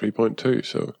Williams only 3.2.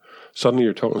 So suddenly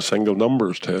you're talking single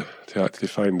numbers to actually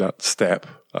find that step,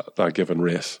 that given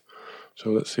race.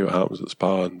 So let's see what happens at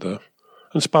Spa and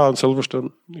Spa and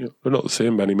Silverstone. They're not the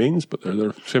same by any means, but they're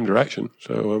the same direction.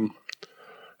 So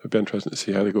it'd be interesting to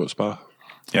see how they go at Spa.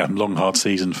 Yeah, long, hard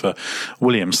season for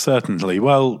Williams, certainly.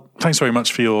 Well, thanks very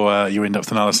much for your in-depth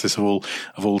analysis of all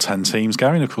 10 teams,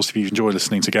 Gary. And of course, if you've enjoyed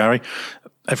listening to Gary,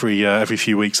 every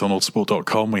few weeks on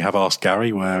autosport.com, we have Ask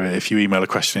Gary, where if you email a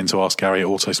question into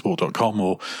askgary@autosport.com,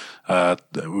 or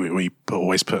we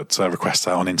always put requests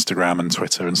out on Instagram and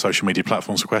Twitter and social media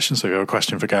platforms for questions. So if you have a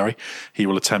question for Gary, he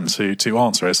will attempt to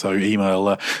answer it. So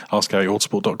email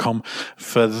askgary@autosport.com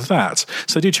for that.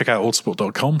 So do check out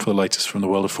autosport.com for the latest from the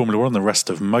world of Formula One and the rest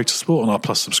of motorsport, on our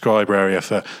Plus subscriber area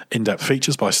for in-depth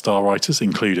features by star writers,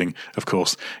 including, of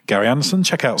course, Gary Anderson.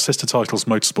 Check out sister titles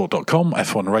motorsport.com,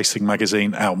 F1 Racing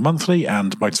Magazine out monthly,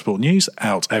 and Motorsport News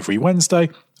out every Wednesday.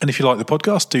 And if you like the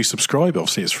podcast, do subscribe.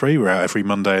 Obviously, it's free. We're out every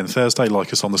Monday and Thursday.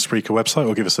 Like us on the Spreaker website,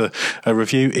 or give us a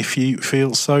review if you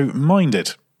feel so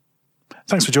minded.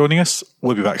 Thanks for joining us.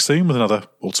 We'll be back soon with another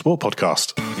Autosport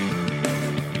podcast.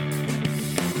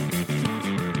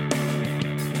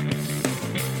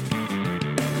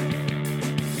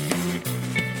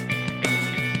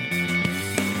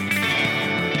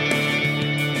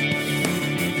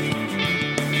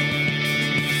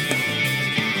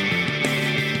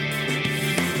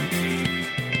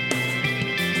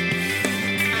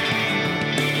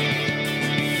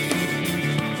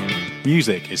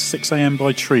 Music is 6 AM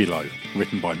by Trilo,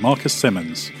 written by Marcus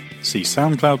Simmons. See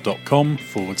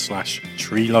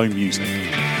soundcloud.com/Trilo Music.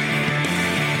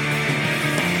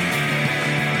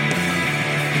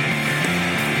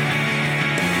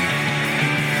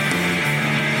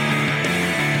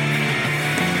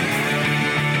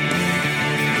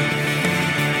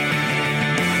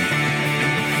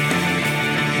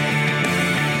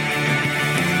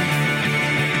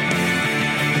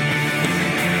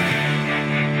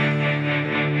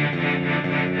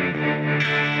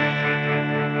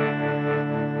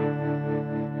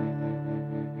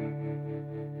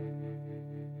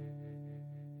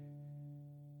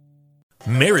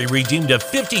 Mary redeemed a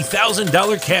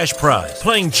 $50,000 cash prize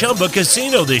playing Chumba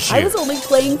Casino this year. I was only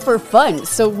playing for fun,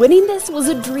 so winning this was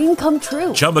a dream come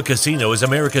true. Chumba Casino is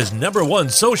America's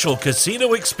 #1 social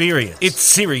casino experience. It's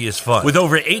serious fun. With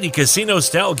over 80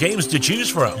 casino-style games to choose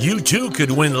from, you too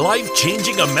could win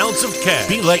life-changing amounts of cash.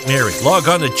 Be like Mary. Log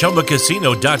on to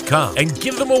ChumbaCasino.com and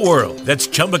give them a whirl. That's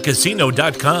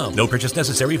ChumbaCasino.com. No purchase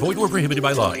necessary. Void where prohibited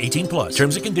by law. 18 plus.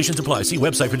 Terms and conditions apply. See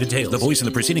website for details. The voice in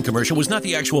the preceding commercial was not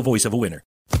the actual voice of a winner.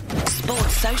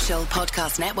 Sports Social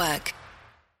Podcast Network.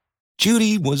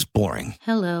 Judy was boring.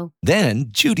 Hello. Then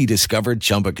Judy discovered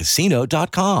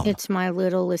ChumbaCasino.com. It's my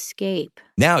little escape.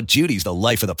 Now Judy's the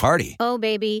life of the party. Oh,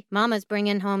 baby, mama's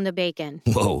bringing home the bacon.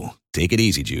 Whoa, take it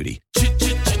easy, Judy.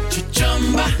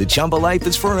 The Chumba life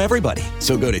is for everybody.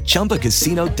 So go to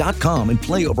ChumbaCasino.com and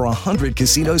play over 100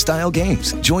 casino-style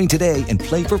games. Join today and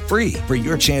play for free for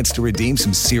your chance to redeem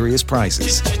some serious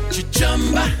prizes.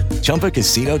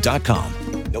 ChumbaCasino.com.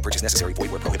 No purchase necessary.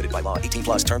 Void where prohibited by law. 18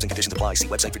 plus terms and conditions apply. See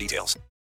website for details.